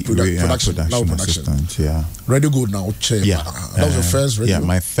production assistant. Yeah. Radio Gold now. Yeah. That was your first radio. Yeah,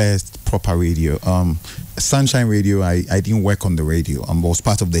 my first proper radio. Sunshine Radio. I didn't work on the radio. I was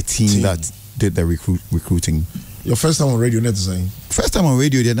part of the team that did the recruiting. Your first time on radio, net saying? First time on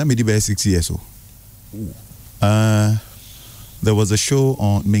radio, then I made it by 6 years old. There was a show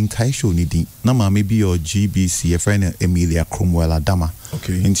on Menkai Show Nidi. Nama maybe your GBC, a friend Emilia Cromwell Adama.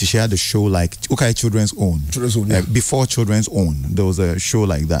 Okay. And she had a show like Children's Own. Children's Own, yeah. Before Children's Own, there was a show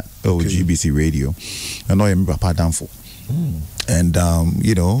like that. GBC Radio. I know I remember Papa Danfo. And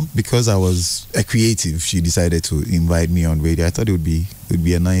you know, because I was a creative, she decided to invite me on radio. I thought it would be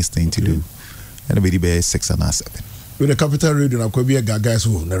a nice thing to do. And maybe be 6 and 7. With the capital radio, I could be a guys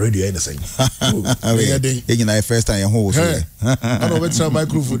who na radio anything. You first time home. I know what's a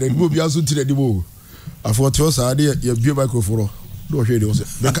microphone. They will be also to the demo. I thought you also had your beer microphone. No, here it was.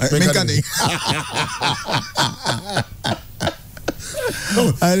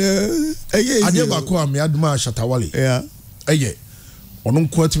 I never call me Adma Shatawali. Yeah. Aye. On no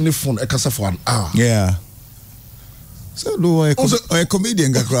quoting phone, a casa for an hour. Yeah. So no, a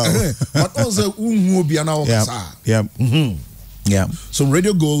comedian crowd. But also will be an hour. Yeah. Yeah. So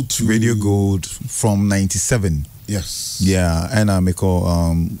Radio Gold from 97. Yes. Yeah, and I make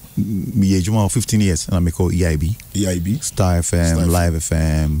call me 15 years, and I make call EIB, Star FM, Live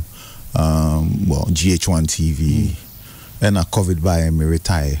FM, GH1 TV, and I covered by me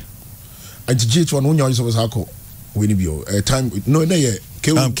retire. And GH1 when you always have when you be time no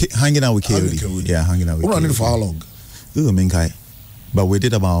hanging out with KOD. Yeah, hanging out with. We're running for how long? But we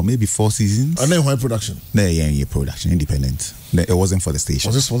did about maybe 4 seasons. And then why production? Yeah, production, independent. It wasn't for the station.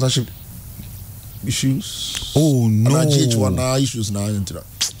 Was it sponsorship issues? Oh no. And GH1 issues now into that.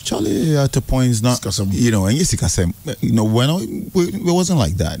 Charlie, at the point is not, you know, and yes, you know, when it wasn't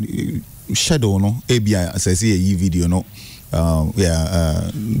like that. Shadow, no, ABI, as I see a video, no,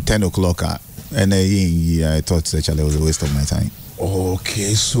 10 o'clock, and I thought Charlie was a waste of my time.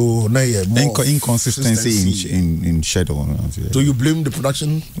 Okay, so now you more inconsistency in schedule. So you blame the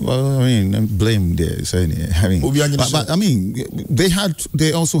production? Well, I mean, blame the. So, I mean, but I mean,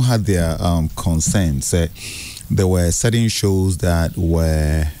 they also had their concerns. There were certain shows that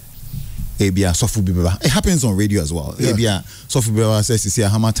were. Abia Sofu Bibeba. It happens on radio as well. Abia Sofu Bibeba says it's a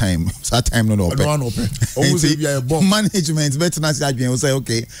HammerTime. That time no open. Management better not say will say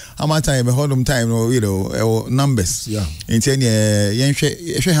okay, HammerTime, hold them time, you know, numbers. Yeah. In 10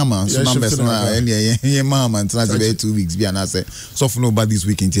 years, Hammer so numbers and mama and 2 weeks. Be and I say Sofu no bad this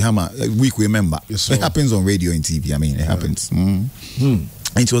week in Hammer week we remember. Yes, it happens on radio and TV. I mean, it happens. And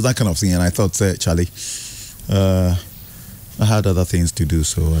it was that kind of thing, and I thought, Charlie. I had other things to do,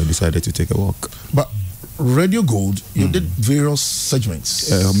 so I decided to take a walk. But Radio Gold, you did various segments.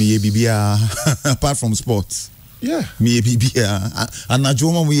 Apart from sports. Yeah. Me and na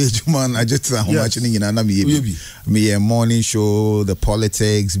joma we juma na just how much ni na me morning show, the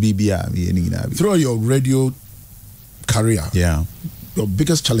politics, BBA me through your radio career. Yeah. Your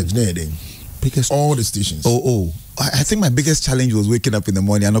biggest challenge there then. Biggest all the stations. I think my biggest challenge was waking up in the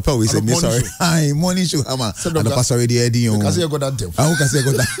morning. And I'll probably say, sorry. Hi, morning show, Hammer. And the pastor already heading on. Because you got that deal. I say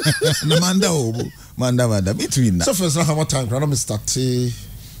got that. Manda. Between that. So first, now HammerTime. I'm starting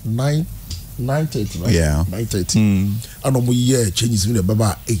 9:30, right? Yeah. 9:30. And I'm changes in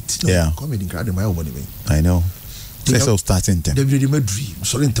about 8. Yeah. Come in and my own money. I know. Let's all starting time. They really made dream.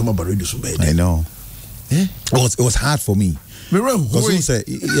 Sorry, in about radio so bad. I know. It was hard for me. Because you say,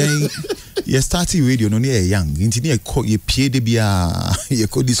 you started radio no near young. Into near you pay the bia you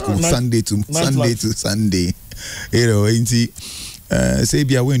call this school Sunday to Sunday. You know, into say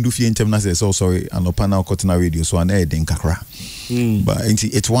bia when do fi intem na say so sorry and no panel cotton radio so an air den kakra. But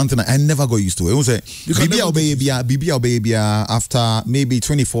it's one thing I never got used to. It was a BB obey after maybe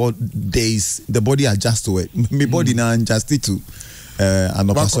 24 days the body adjusts to it. My body now adjust it to and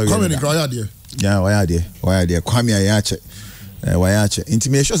no pastor. Yeah, why are there? Kwame Ayache. Wayache.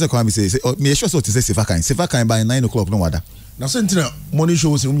 Intimation say Kwame say me sure so to say Sefa kind by 9 o'clock no wada. Na sentina morning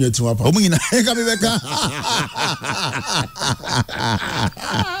show say umye ti wapa. Omunyina e ka me beka.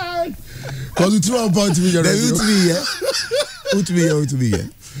 Cause it's all about to be here. Ut be here.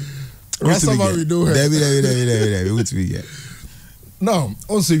 Rastaman we know her. There. Now,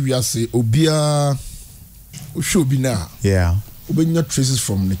 also we are say obia show be now. Yeah. Obenya traces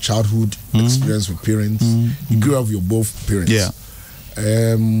from the childhood experience with parents. You grew up with your both parents. Yeah.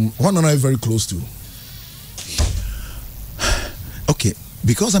 One and I very close to. Okay,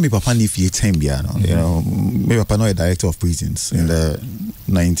 because I'm a papa nifi Tembia, you know, my papa no a director of prisons in the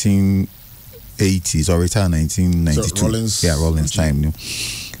 1980s or retired 1992. So Rollins time. You know.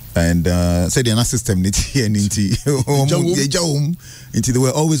 And said the system they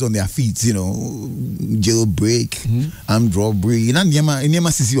were always on their feet, you know, jailbreak, armed robbery, and Nyama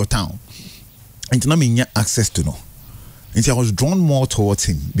Sisi your town. And na me access to no. And I was drawn more towards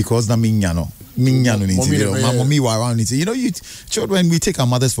him because na minyano my mommy were around it. You know, children we take our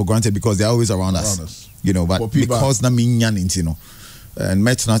mothers for granted because they're always around us. You know, but because na minyan you know. And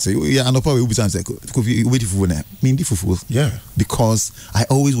met not say, yeah, and probably be say, Kofi, wait for me. Mindi fufu. Yeah. Because I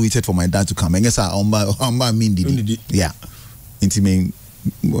always waited for my dad to come. And yes, I mindi. Yeah. Inti me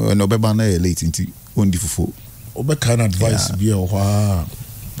no beba na late inti ondi fufu. Obe kind advice be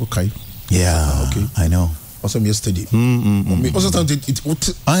okay. Yeah. Okay. I know. Also yesterday. Also something it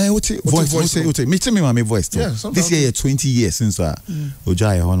voice. Me tell me my voice. Yeah, this year 20 years since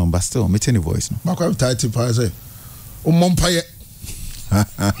Ojai on but still me tell the voice no. Back up tight I say. O mompaye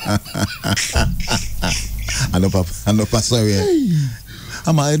I know sorry.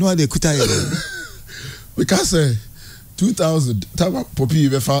 I know they could because 2000 time Poppy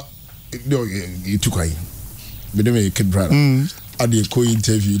befa you took I me dem kid brother and the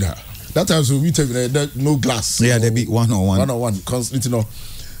co-interview that time so we interview no glass. Yeah, they be one-on-one constantly no.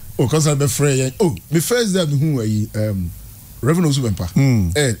 Constant be free. Me first them who Reverend Osubempa.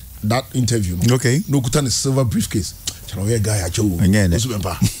 That interview. Okay. No kuta silver briefcase. A guy at Joe. And that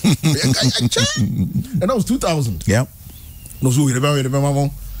was 2000. Yeah. No, so we remember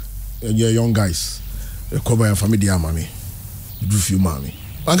young guys. They cover your family, dear mommy. Do few mommy.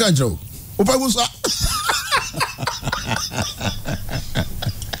 I can't Joe. Opa was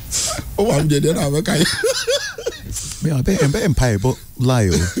I'm dead. I'm okay. I bet empire, but lie.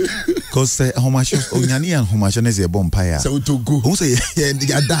 Because how much Onyani and how much is a bonfire. So to go. Who say,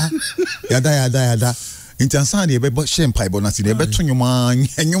 yada. Intansani ebe shame pie bonasi ebe tunyo man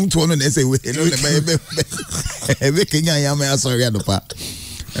enyum to no na say we no ebe Kenya ya me asori adopa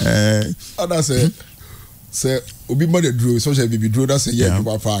other say obi ma the draw so say be draw that say yeah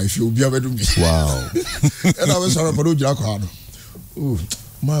papa if you obi abedu bi wow and I was sorry for no jira ko ano oh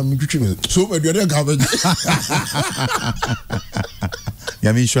ma mi twitwi me so me do ga ba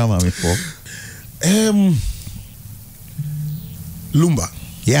ya mi shwa ma me for Lumba.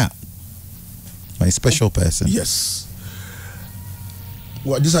 Yeah. My special person. Yes.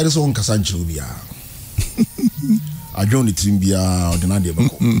 Well, this is on Kasancho Bia. I joined the team Bia or the Nadia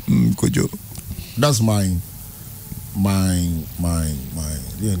Bako. That's my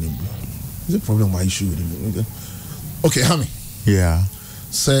is it problem my issue? Okay, Hammy. Yeah.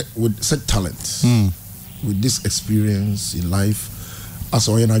 Say talent. With this experience in life, as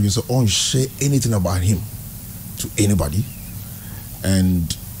I have you so on share anything about him to anybody.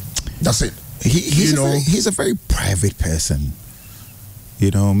 And that's it. He's a very private person. You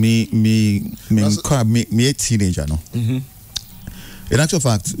know, me a teenager, no. In actual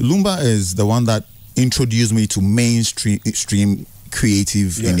fact, Lumba is the one that introduced me to mainstream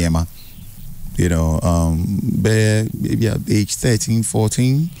creative in Yema. You know, maybe at age 13,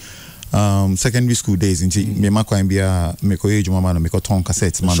 14, secondary school days. Into me, my kwai bia me ko age mama no me ko ton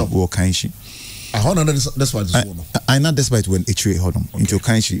cassette man wo kanshi. I know despite this one. I not despite when HA hodom into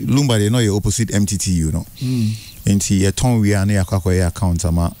kanshi. Lumba they know your opposite MTT, you know. Into your ton we are near kwakwa account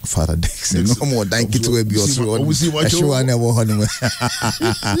ama father Dex. No more thank you to a bios. I never hodom.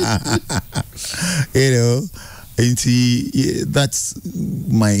 You know. That's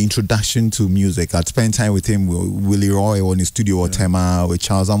my introduction to music. I'd spend time with him, with Willie Roy on his studio, or Tema, with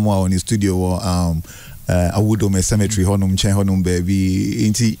Charles Amwa on his studio, or Awudome Cemetery, Honum Chen Honum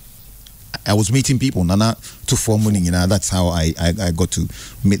Baby. I was meeting people, Nana, to form money, you know. That's how I got to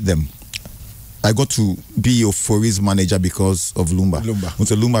meet them. I got to be Euphoria's manager because of Lumba. With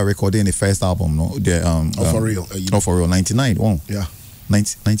Lumba recording the first album, no, For Real, 99. Oh. Yeah.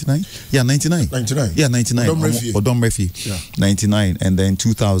 99? Yeah, 99. 99. Yeah, 99. Odom Refi. Yeah. 99. And then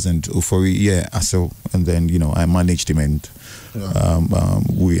 2000, Euphoria, yeah, Aso. And then, you know, I managed him and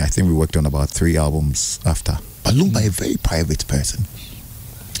I think we worked on about 3 albums after. But Lumba, a very private person.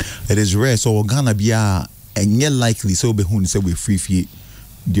 It is rare. So, Ghana be and yet likely so be who say we free fee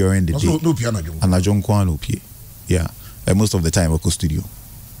during the day. No piano. And I don't no pie. Yeah. And most of the time, I go studio.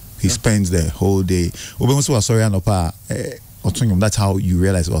 He spends the whole day. Also, sorry, that's how you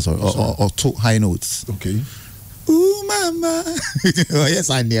realize also or high notes. Okay. Ooh, mama. Yes,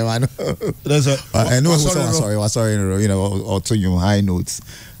 I know. I know. Sorry. You know, or to you high notes.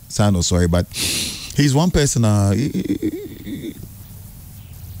 Sound no sorry, but he's one person.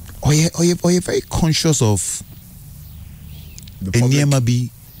 You're very conscious of Enyema,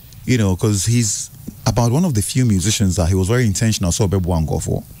 you know, because he's about one of the few musicians that he was very intentional. So Bebu go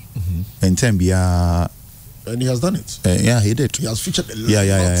for, and Tembia. And he has done it. Yeah, he did. He has featured a lot.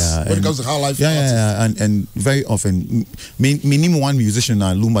 Yeah. When it comes to how life. Yeah. And very often, minimum one musician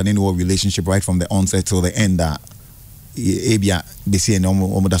and Lumba any relationship right from the onset till the end. That Abia they say no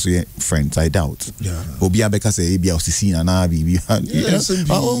more that's your friends. I doubt. Yeah. Obia Beka say Abia Osisina na Bibi.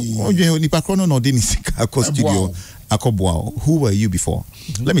 Oh, nipa krono no deni sika ko studio. Who were you before?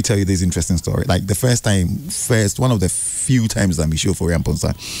 Let me tell you this interesting story. Like the one of the few times that we show for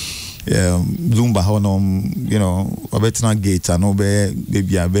Ramponsa. Lumba Honum, you know, Abetina Gates, and Obe,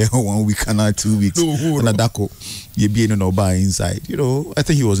 maybe a bear 1 week and 2 weeks. And a Dako, you be in an Oba inside. You know, I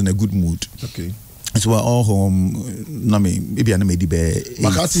think he was in a good mood. Okay. So we're all home. Nami, maybe I know maybe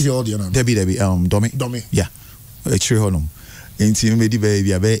Makati here, the Debbie, Domi. Yeah, a tree honum. And see, maybe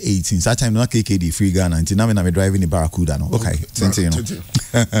be about 18. That time, not KKD free Ghana. And now I'm driving the Barracuda. No, okay. You know.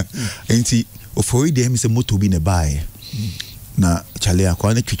 And see, for it, there is a motor being a buy. Na chale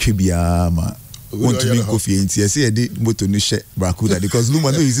akwane twetwe bia ma want to drink coffee and see I did moto no share Barracuda because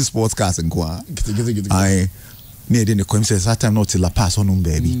Luma no use sports cars nko I near the come says that time not till La Paz on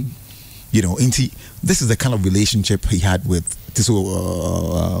baby. You know, this is the kind of relationship he had with this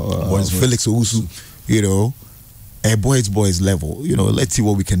Felix Owusu, you know, a boys level. You know, let's see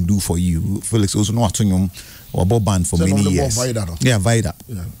what we can do for you. Felix Owusu no atonyom or Bob band for many years. Yeah, Vida.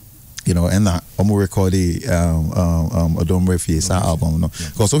 Yeah. You know, and that I'm recording Odom Refi's album, no.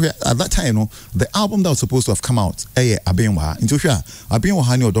 Because at that time, no, the album that was supposed to have come out, Abenwa, into Abenwa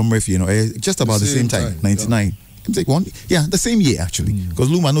Hani Odom Refi, you know, just about the same time, 99. Take one, yeah, the same year actually.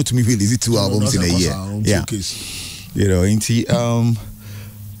 Because Luma know to me released 2 albums in a year. Yeah, you know, into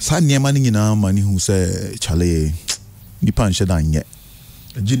San Yamani in our money who say Charlie, Nipan Shadan yet,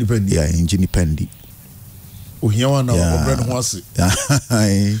 Ginny Pendy, yeah, in Ginny Pendy. Oh, here one now, Brandon Horsey.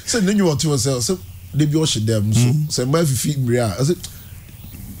 So then you want to yourself, so they be watching them. So my feet, Bria, as it.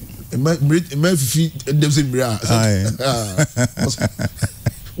 My feet, them say Bria.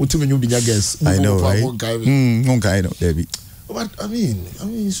 What do you guess? I know, right? One guy, David. But I mean,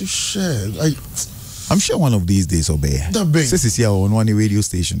 so share. I'm sure one of these days, Obey. This is here on one radio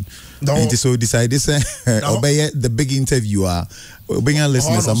station. And so decided Obey the big interviewer. Bring our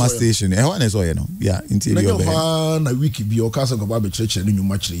listeners to my station. Everyone is all you know. Yeah, interview Obey. Na wiki be your casa go babe church and you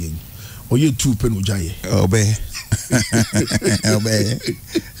match the or you 2 pen ujaye. Obey.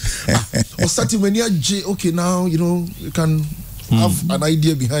 Or starting when you okay now, you know, you can have an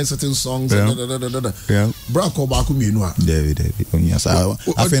idea behind certain songs. Yeah. Brako baku me no. David. Yes, I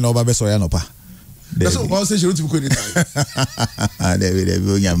feel no babe so ya no pa. That's what I say you to go anytime. David,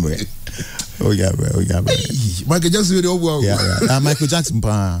 Oh yeah. Michael Jackson yeah. Michael Jackson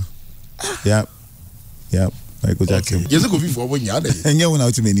pa. Yeah. Michael Jackson. Yes, go for when you are there. And you want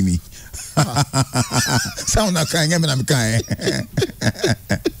out to me. Sound like I'm kind.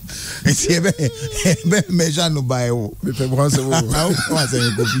 It's a measure no buy. You're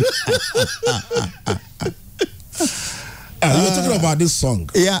talking about this song.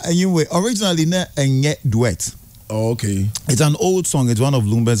 Yeah, anyway, originally and yet duet. Oh, okay. It's an old song. It's one of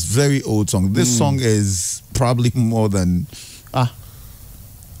Lumba's very old songs. This song is probably more than the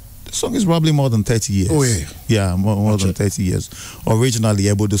song is probably more than 30 years. Oh yeah. Yeah, more than 30 years. Originally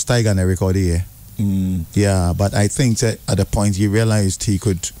able to Steiger and record here. Yeah, but I think that at the point he realized he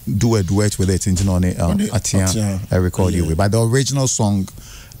could do a duet with it into a record with. But the original song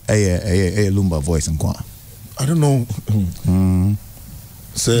a Lumba voice and kwa. I don't know.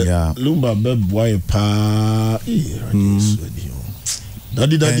 Say Lumba boy pa.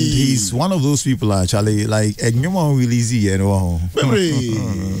 Daddy. And he's one of those people actually like anyone release you know.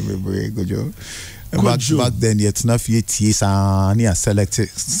 Very good job. Back then, it's not near selected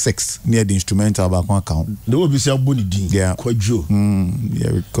 6 near the instrumental back one count. There will be some bonny dean. Yeah, Kwajo.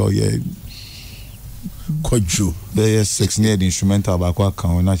 Yeah, recall, yeah. Kwajo. There is 6 near the instrumental back one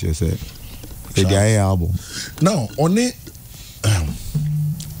count, not just say. The album. Now, on it,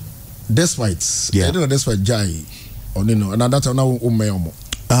 despite, I don't know, despite Jai, on it, no, and that's now,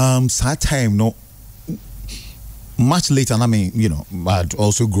 sad time, no. Much later, I mean, you know, I'd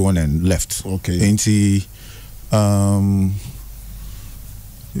also grown and left. Okay.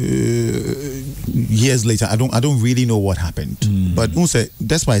 Years later, I don't really know what happened. But also,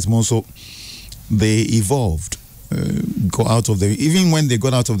 despite more so, they evolved. Go out of even when they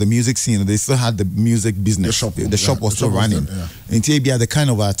got out of the music scene, they still had the music business. The shop was still running. Until the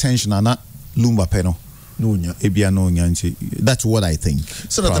kind of attention and not Lumba Peno. That's what I think.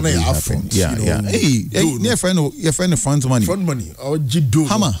 So that they have front. Yeah. Hey, your friend front money. Front money. Or Jido.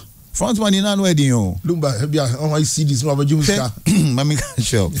 Hammer. Front money na no wedding. Lumba, I see this no Mami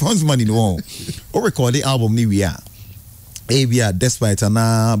sure. Front money no. Or record the album ni we are. Abia despite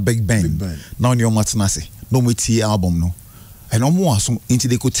na Big Bang. Now your matinasi. No we album no. And no more so until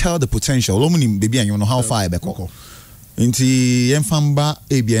they could tell the potential. Lomuni baby and you know how far back. Inti Yemfamba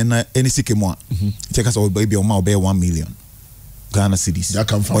ABN any sikemo. Take us all baby or more 1 million Ghana cedis. That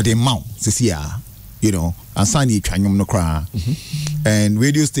come from or the amount you know, and Sani Chanyum no cry. And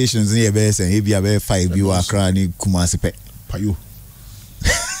radio stations near best and ABA 5 you are crying Kumasi pe. Payo.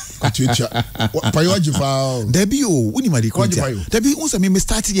 Payo Jifa. Debbie Unimadi Debbie also me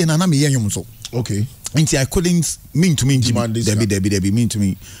started and I'm a so. Okay. Until I couldn't mean to me Debbie mean to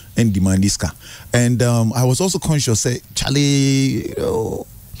me and demand this car. And I was also conscious say Charlie,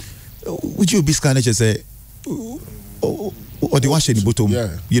 would you be scanning just say or the wash the bottom,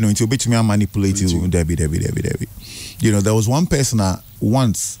 you know, until bit me and manipulate you, Debbie. You know, there was one person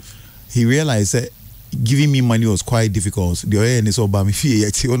once he realized that giving me money was quite difficult. The other is about me fear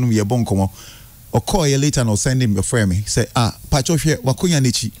yet on me a bon come or call you later and send him a friend me say Pacho Wakunya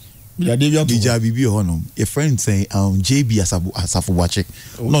Nichi. A friend saying JB Asafu watching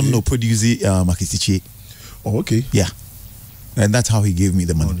no producer Makisichi. Oh, okay. Yeah. And that's how he gave me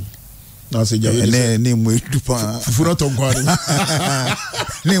the money. Now say name way Dupan.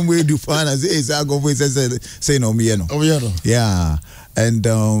 Name way Dupan as I go say no me no. Oh yeah. Yeah. And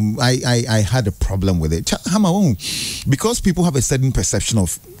I had a problem with it. Because people have a certain perception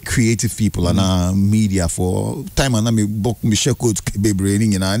of creative people and media for time and me book Michelle Coach be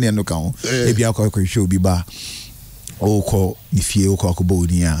braining in an no count. Maybe I'll call show be bar. Oh, call if you call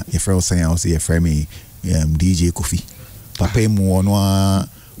Bodia, if I was saying I'll say a friend me DJ Kofi. Papa mo no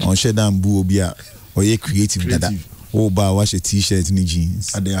on Shedan Bubia or ye creative dada. Oh, ba wash a t-shirt ni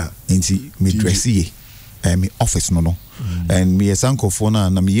jeans. Inti me dressy. Me office no. And me as uncle for na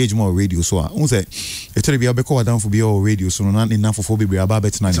me age more radio so say it be abeko down for be all radio so not enough for be about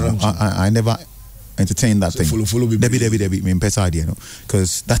I never entertain that thing. Follow Debbie me pesa idea no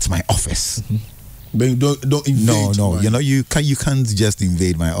because that's my office. But don't invade. No, you know you can't just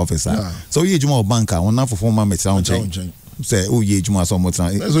invade my office. So age more banker on na for former me sound change. Say oh yeah juma so much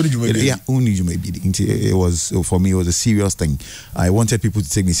only you may be it was for me it was a serious thing. I wanted people to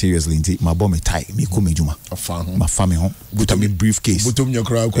take me seriously into my bomb tie me come juma my family home put me briefcase bottom your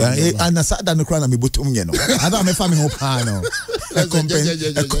crowd and I sat down the crowd and me bottom you know I don't me family home no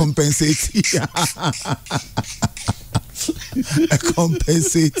compensate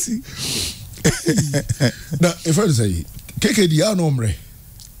now if I say KKD no hombre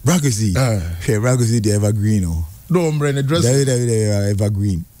Ragusi the evergreen no hombre the dress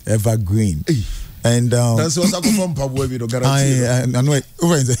evergreen and that's what I come from Pablo we don't guarantee I know it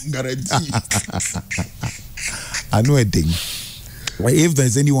guarantee I know a thing. If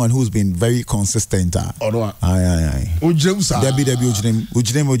there's anyone who's been very consistent Debbie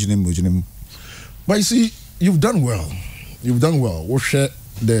Ujinem. But you see you've done well. We'll share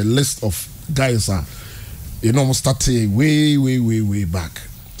the list of guys are, starting way back.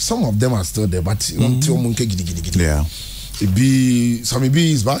 Some of them are still there, but yeah. Sammy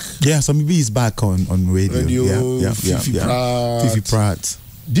B is back. Yeah, Sammy B is back on radio. Fifi Pratt.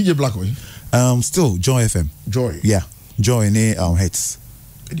 DJ Blackway. Still Joy FM. Joy. Yeah, Joy in hits.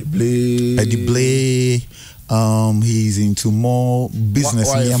 Eddie Blay. He's into more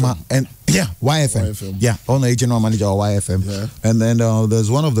business and YFM. Yeah, owner general manager of YFM. Yeah. And then there's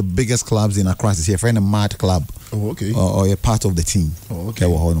one of the biggest clubs in Accra. Is here, friend a Mad Club. Oh, okay. Or a part of the team. Oh, okay.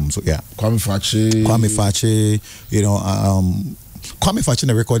 So yeah. Kwame Fache. Kwame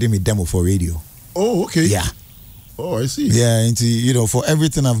Fache recording me demo for radio. Oh, okay. Yeah. Oh, I see. Yeah, into for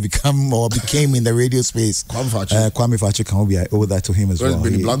everything I've become or became in the radio space. Kwame Fache can be I owe that to him as well.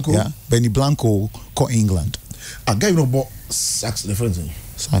 Benny Blanco. Yeah, Benny Blanco called England. A guy bought sax difference.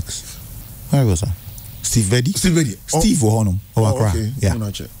 Sax. Where was that? Steve Veddy. Steve Ohonum. Accra. Okay. Yeah.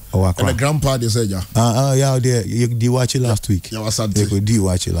 Accra. And the grandpa they said yeah. Did you watch it last week? Yeah, did you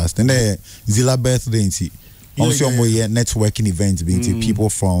watch it last? And then Zilla birthday also networking events being people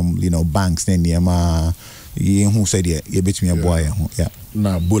from banks then who said you bet me a boy. Yeah.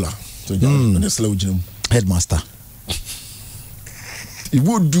 Nah, Bola. So slow Jim. Headmaster. It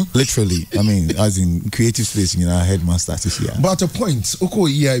would do literally. I mean, as in creative space, headmaster this year. But at a point, Oko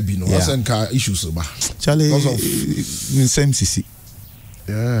EIB no, wasn't car issues about. Charlie, same CC.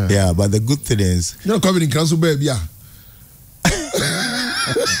 Yeah. Yeah, but the good thing is, coming in council baby. Yeah.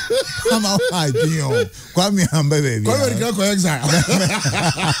 Come out, Come here, baby. Come here, go exile.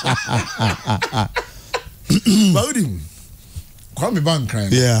 Call me bank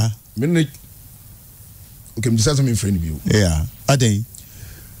crime. Yeah. Okay, I'm just something friend of you. Yeah. I think.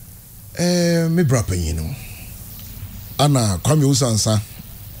 Me brapa Anna Kwame Usansa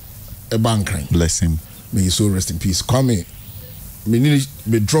a bank crime. Bless him. May his soul rest in peace. Kwame me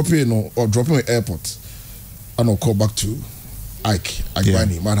drop in or drop in airport and I'll call back to Ike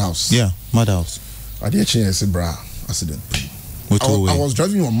Agbani, Madhouse. Yeah, Madhouse. I did change bra accident. I was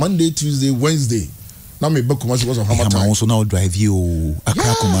driving on Monday, Tuesday, Wednesday. Now my back was on HammerTime. I also now drive you Accra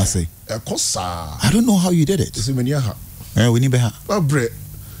Kumasi. I don't know how you did it. We need beha.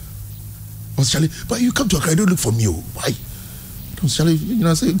 But you come to Accra, don't look for me. Why? Say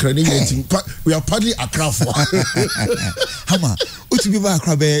but we are partly Accra for. Hammer, what to be by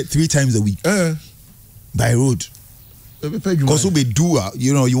Accra 3 times a week? By road. Because we do,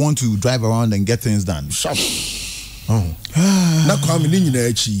 you want to drive around and get things done. Sharp. Oh. Now come in the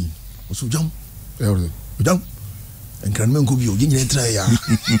Echi. So jump. Jump. And can men go be you try.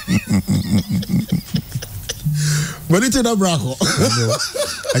 But it's a braco.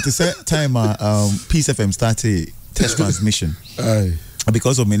 At the same time, Peace FM started test transmission.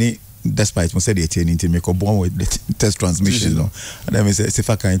 Because of many, despite most of the attending to make a born with the test transmission. And then we say, if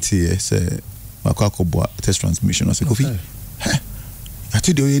I can't say, test transmission. I say, Kofi, I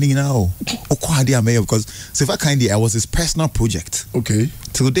told you now. Because if I can't, I was his personal project. Okay.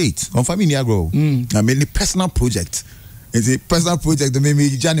 Till date, on Family Agro. I mean, the personal project. It's a personal project that made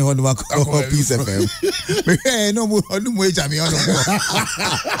me Johnny Honda Peace FM. No more Jamie on.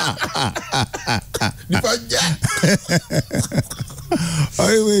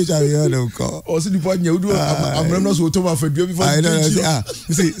 Also, the point you do, I'm not so tough for you before. I know. You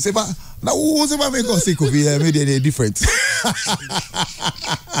see, Seba, now who's about me go sick of you? Made a difference.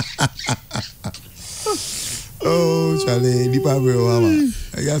 Oh, Charlie, the power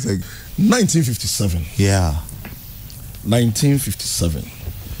 1957. Yeah. 1957.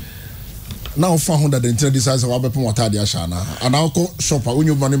 Now 400 and this size of Abepon Watadi Ashana. And I'll call shopper when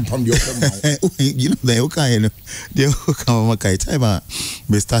you money from the you know, the okay time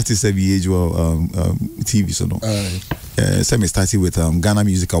we started 7 years TV so no. So we started with Ghana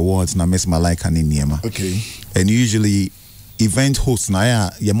Music Awards and I miss my like and in Niema. Okay. And usually event hosts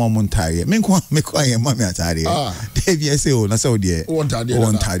na ya mom Ontario. Me kwa ya mom Ontario. Devi say oh na so there.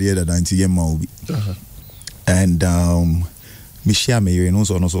 Ontario da anti ye ma obi. And Michelle Mayer and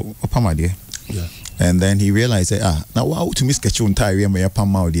also Pama dear. Yeah. And then he realized now wow to miss sketch Ontario Mayer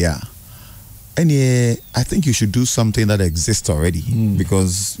Pama dear. And yeah, I think you should do something that exists already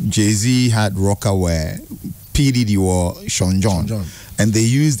because Jay-Z had Rockaware, P. Diddy or Sean John. And they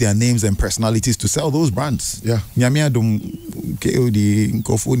use their names and personalities to sell those brands. Yeah. KOD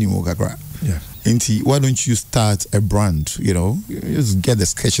Yeah. Why don't you start a brand? Just get the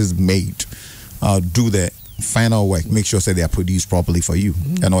sketches made. Do the final work. Make sure that they are produced properly for you.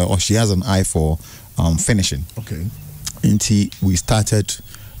 And or she has an eye for finishing. Okay. We started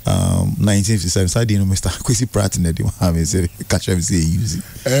 1957. So I didn't know Mr. Kwesi Pratt in the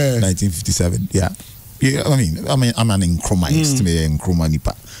 1957. Yeah. Yeah, I mean, I'm an Nkrumah, me Nkrumah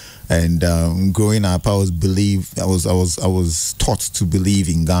nipa. And growing up, I was taught to believe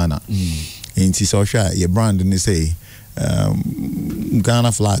in Ghana. In Tisosha, your brand and they say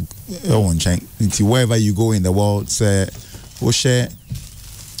Ghana flag on chain. Wherever you go in the world, say Oshe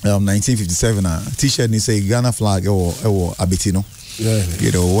 1957 T-shirt and say Ghana flag or Abitino. Yeah.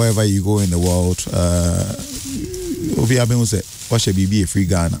 You know, wherever you go in the world, Obi Aben say what should be a free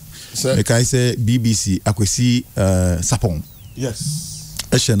Ghana. Like I say BBC, Akwesi Sapon. Yes.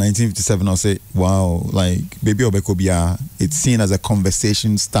 1957, I'll say, wow, like Baby Obekobia, it's seen as a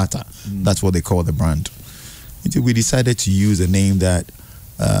conversation starter. That's what they call the brand. We decided to use a name that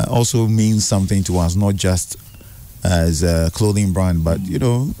also means something to us, not just as a clothing brand, but, you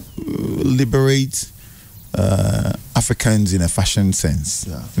know, liberate Africans in a fashion sense.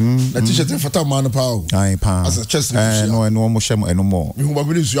 Yeah. The t-shirt is for man power. I pound. As a chest. No more. No more.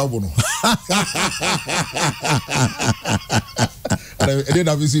 I didn't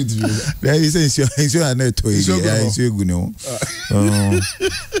have seen it. There is a net to it. It's you know.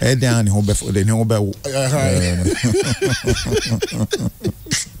 Down home before the home bell.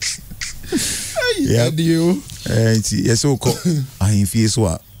 Yeah, you. Yes, so I feel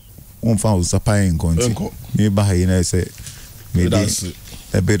so. On found Sapayan country. Maybe say maybe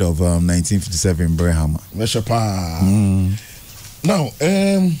a bit of 1957 Breham. Now,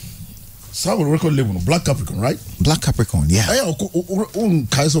 Sour record label, Black Capricorn, right? Black Capricorn, yeah.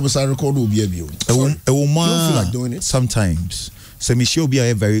 Kaiser beside record will be a view. A woman feel like doing it sometimes. So Michelle be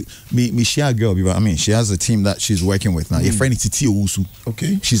a very Michelle girl. I mean, she has a team that she's working with now. Your friend is Titi Owusu.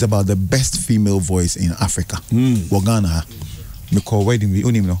 Okay. She's about the best female voice in Africa. Wagana. Me call wedding be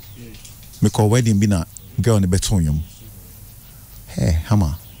unim no. Me call wedding be na girl in the betonium. Hey,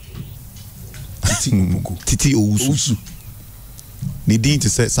 Hammer. Titi Owusu. Nidin to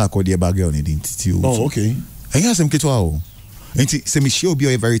set Sako the bag girl Nidin Titi Owusu. Oh, okay. And yes, I'm kitwa. And say Michelle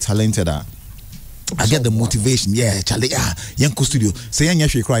be a very talented. I get the motivation. Yeah, Charlie. Yeah, yanko studio. Say yan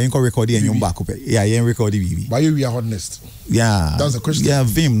she cry. Yanko recording and you back up. Yeah, yan recording baby. Why you are honest? Yeah, that's the question. Yeah,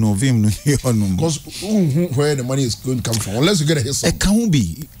 Vim no. Because where the money is going to come from, unless you get a hit song. It can't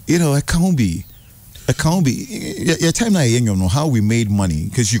be. You know, it can't be. It can't be. Your time now, you know how we made money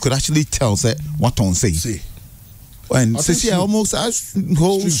because you could actually tell say what on say. And see, almost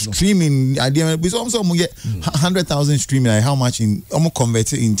whole streaming idea. We also get 100,000 streaming. Like how much in almost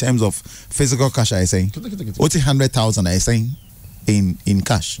converted in terms of physical cash? I say. What's 100,000? I say in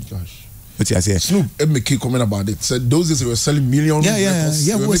cash. What I say? Snoop MK comment about it. Said those days they were selling millions.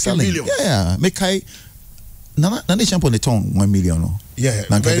 Yeah. We were selling. Millions. Yeah. Make I. Nana champ on the tongue 1 million. Yeah.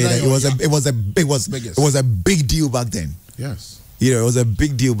 It was a big deal back then. Yes. You know, it was a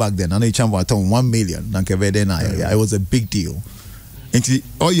big deal back then. I know champ was 1 million. It was a big deal. And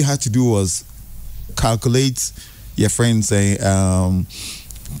all you had to do was calculate your friends say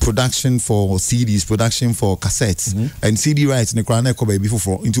production for CDs, production for cassettes, and CD rights in the crown baby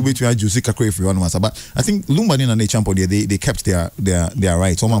for into which we had Juicy Kakre for one. But I think Lumbadin and the champ they kept their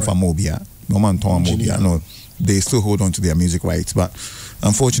rights. No, they still hold on to their music rights. But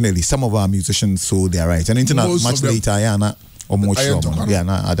unfortunately, some of our musicians sold their rights. And internet much later, or more sure. Yeah,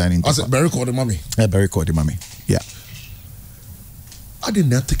 I didn't. I said, Barry called the mommy. Barry called the mommy. Yeah. I did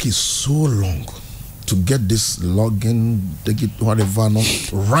not take it so long to get this login, take it whatever, no,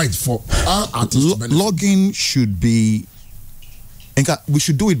 right for our artists. Login should be. We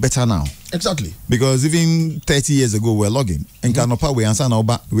should do it better now. Exactly. Because even 30 years ago, we were logging. And we answer now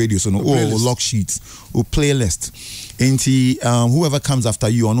about radio, so no, log sheets, or playlist. And whoever comes after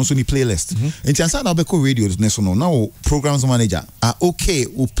you, and also the playlist. And answer now because radio is now programs manager are okay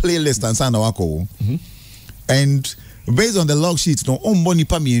with playlist and sound and based on the log sheets, no money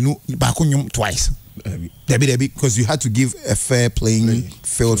pa me twice. Because you had to give a fair playing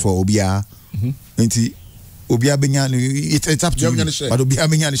field for Obia. And Obia Benyan, it's up to you, but Obia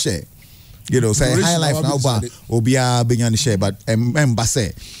Benyan share. You know, say high life now, but Obia Benyan share, but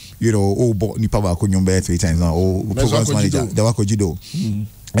Mbase, you know, Nipa Kunyumbe 3 times now, programs manager, the Wako Jido.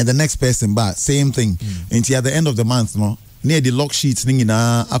 And the next person, but same thing. Until at the end of the month, no, near the log sheets,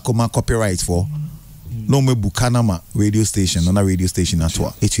 Ningina Akoma copyright for no me Bukanama radio station, on a radio station at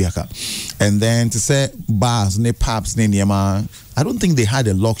all. And then to say bars, ne pubs, ne niema. I don't think they had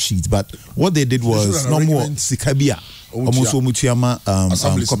a log sheet, but what they did was no more Sikabia, almost Omutiama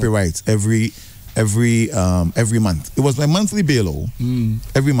copyright every month. It was my monthly bill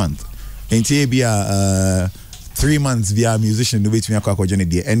every month. And TBA 3 months via musician the way to me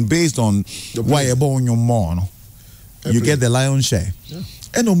and based on why you're born your more, you get the lion's share.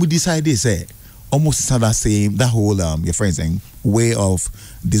 And we decided say almost that same that whole your friends saying way of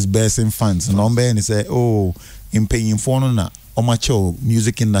disbursing funds. Number and say, oh, in paying for na omacho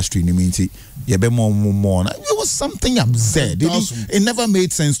music industry ni minti be more. It was something absurd. It never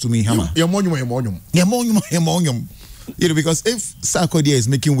made sense to me, Hammer. You know, because if Sarkodie is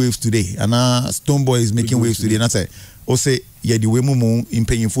making waves today and Stonebwoy is making waves today, and I say, say the way mumu in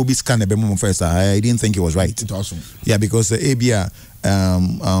paying for this kind of first, I didn't think it was right. It's awesome. Yeah, because ABA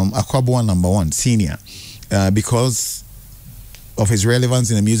Akwabwa #1 senior, because of his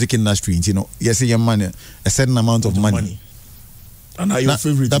relevance in the music industry, you know, yes, your money, a certain amount of money. And your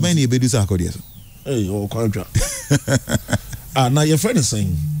favorite? That many be do Sarkodie. Hey, quite. Now your friend is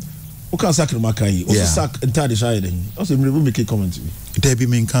saying. Okay, sack Makai. Also sack entire show. Also, we make a comment to me. Debbie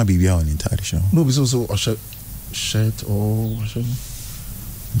Min can't be on entire show. No, it's also a shirt or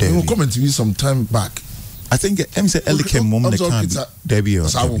they will comment to me some time back. I think I'm saying Elikem mom ne can't be Debbie or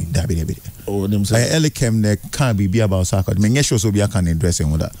Debbie. Oh, them say Elikem ne can't be about Sarkodie. Me nyesho so be a can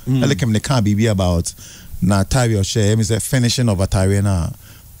dressing with that. Elikem ne can't be about na Tari or share. I'm saying finishing of a Tari na.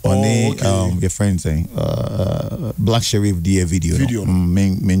 On your friend saying Black Sheriff DA video.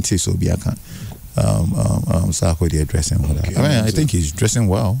 Menti so be a can Sarkodie dressing with that. I mean, I think he's dressing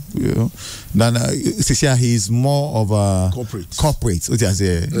well. You know, then he's more of a corporate. What I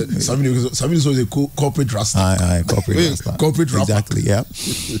say? Somebody so a corporate rasta. Corporate rasta. Corporate rasta. Exactly. Yeah.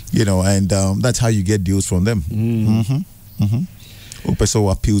 You know, and that's how you get deals from them. Also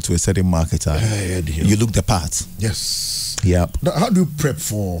appeal to a certain marketer. You look the part. Yes. Yep. Now, how do you prep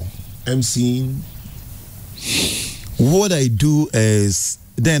for MCing? What I do is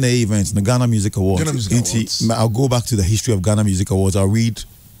then events, the Ghana Music Awards. I'll go back to the history of Ghana Music Awards. I'll read.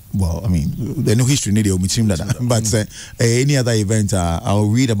 Well, I mean, there's no history needed, but any other event, I'll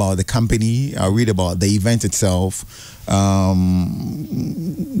read about the company. I'll read about the event itself. Who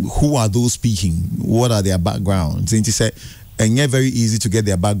are those speaking? What are their backgrounds? And say. And yeah, very easy to get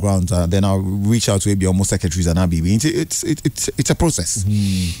their background. Then I'll reach out to maybe almost secretaries and it's a process.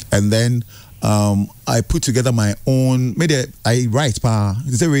 And then I put together my own. Maybe I write.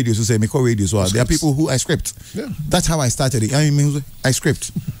 There's a radio who say make a radio. So there are people who I script. Yeah. That's how I started it. I mean, I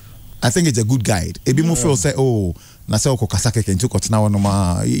script. I think it's a good guide. Ebi mo feel say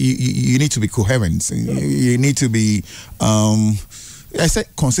you need to be coherent. You need to be. I said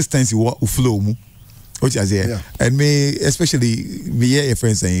consistency. What flow. And me, especially me, your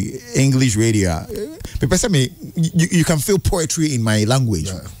friends saying English radio. People say me, you can feel poetry in my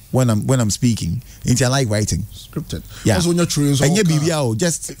language when I'm speaking. I like writing. Scripted. Yeah. Also, when you're true, and yeah, BBL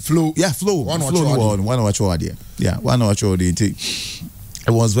just flow. Yeah, flow. One watch idea. Yeah, one watch idea.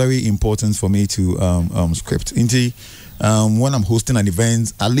 It was very important for me to script. When I'm hosting an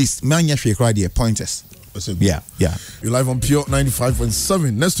event, at least man, you pointers. Yeah. You're live on Pure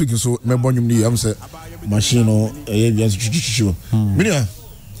 95.7. Next week, so remember you I'm say machine or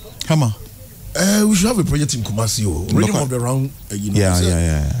Hammer. We should have a project in Kumasi. Already on the round.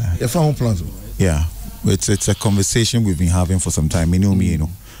 Yeah. You found plans. Yeah, it's a conversation we've been having for some time. You know.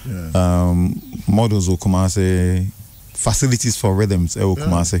 Models will Kumasi, facilities for rhythms.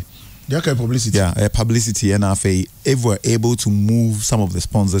 Kumasi. There can publicity. Yeah, publicity and if we're able to move some of the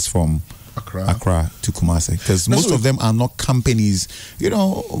sponsors from Accra to Kumasi, because most of them are not companies. You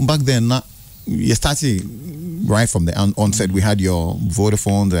know, back then, you started right from the onset. We had your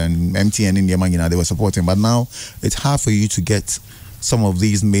Vodafone and MTN in Yamangina, they were supporting, but now it's hard for you to get some of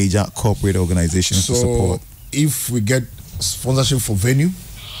these major corporate organizations to support. If we get sponsorship for venue,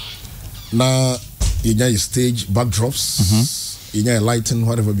 now you get stage backdrops, you get lighting,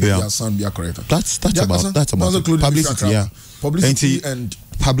 whatever, be sound, be correct. That's about publicity. Yeah, publicity and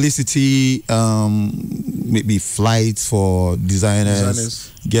publicity, maybe flights for designers,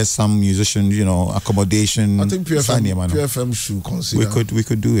 get some musicians, accommodation. I think PFM should consider. We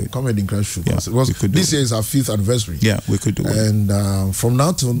could do it. Comedy Crash should consider. This year is our 5th anniversary. Yeah, we could do it. And from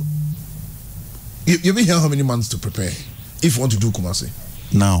now to, you've been here how many months to prepare if you want to do Kumasi?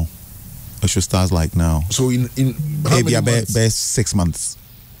 Now. It should start like now. So in maybe about 6 months.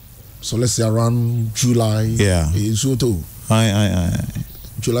 So let's say around July. Yeah. Aye.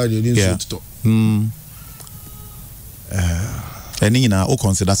 July they didn't shoot top. And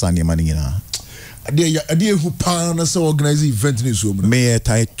consider Sunday money idea who pan so organize event in so may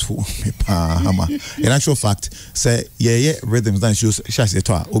title in actual fact say rhythms then shows shas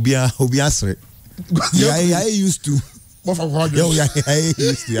to obia I used to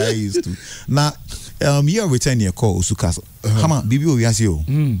I used to now you return your call Usukaso Hama bibi o wiase o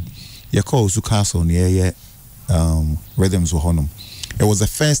your call Usukaso near rhythms were honum. It was the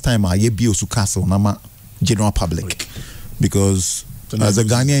first time I be Usukaso nama general public because As a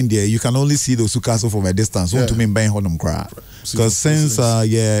Ghanaian there, you can only see the Osu Castle from a distance. Want to mean buying honum cry. Because since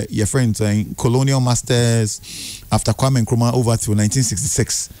your friends colonial masters after Kwame Nkrumah over to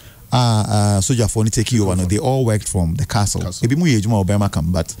 1966, soldier for take you over. They all worked from the castle. Maybe more age more Obama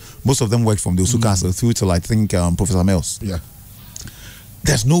come, but most of them worked from the Osu Castle through to I think Professor Mills. Yeah.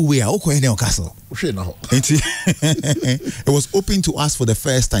 There's no way I'll go in castle. It was open to us for the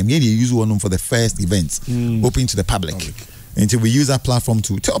first time. Yeah, they use one for the first event, open to the public. Until we use that platform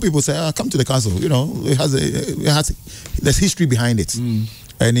to tell people, say, come to the castle. You know, there's history behind it.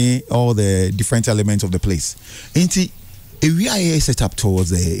 All the different elements of the place. Until we are set up towards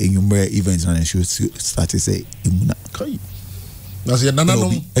the events and should start to say, and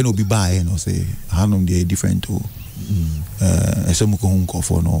will be by and say, Hanum de different to some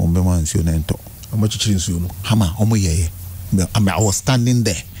for no Beman. How much change you know? Hammer, I was standing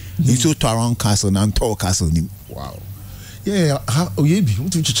there. You saw Taran Castle and Tor Castle. Wow. Yeah, how you be?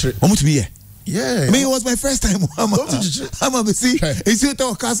 Want to be here? Yeah. I mean, it was my first time. I'm see. It's your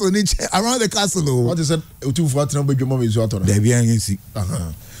Tor Castle around the castle. What is it?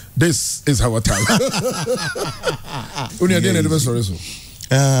 This is our time. Only again, the story.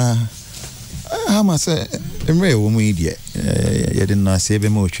 Hammer said, "Emre, we idiot. You didn't know save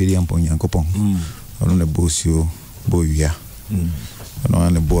him or chili and pony and coupon. I don't know boss you, boy, yeah. I know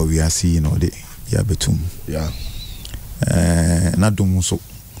the boy we are seeing all day. Yeah, betum. Yeah. Not doing so.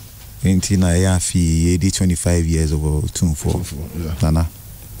 In Tina, yeah, fee 25 years over 2 Nana,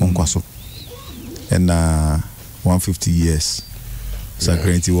 Monkwaso. And 150 years.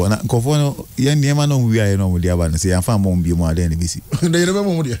 Sacramento, one. Kofono, yeah, near man, we are no with the other. Say, I found won't be more than ABC. They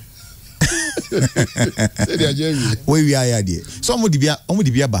remember. Where we are there. Some would be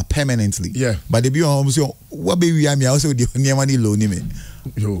about permanently. Yeah. But they be on home. So what baby I also the near money loan him.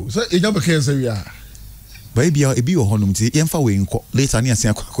 Yo, so it never cares we are. Baby, it be your home to Yemfa wing later near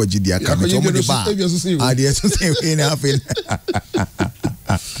San Quajidia. Come to the bar. I dare to say in happen.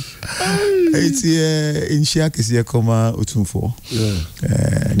 It's here in Shakis here, comma, Utumfo.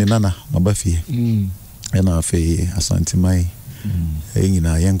 Yeah. Nana, Mabafi. And I fee Asante Mai. In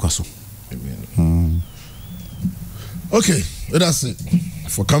a young castle. Okay, that's it.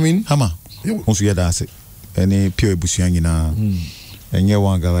 For coming, Hammer. Also, yeah, that's it. Any pure bushing in a and you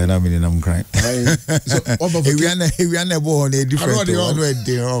want to go and I'm crying. So, we are never on a different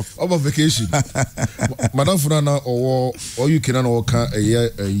day off. Over vacation. Madame Furana or you can work a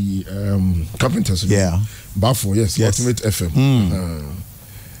carpenters. Yeah. Bafo, yes. Ultimate FM.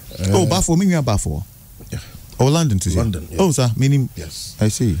 Bafo, meaning Bafo. Oh, London to London. Yeah. Oh, sir, meaning yes. I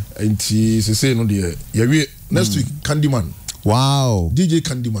see. And he say no dear. Yeah, next week Candyman. Wow. DJ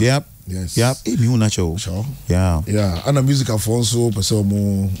Candyman. Yep. Yes. Yep. Hey, me show. Sure. Yeah. Yeah. And a musical for also person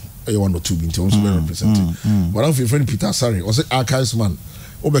more one or two in terms of represented. But I'm friend Peter Sorry. Was it archives man?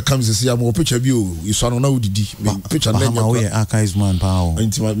 Obe comes to see a more picture view. You saw no did picture. I'm away archives man. Power.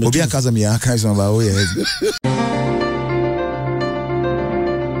 Obe archives man. Archives man.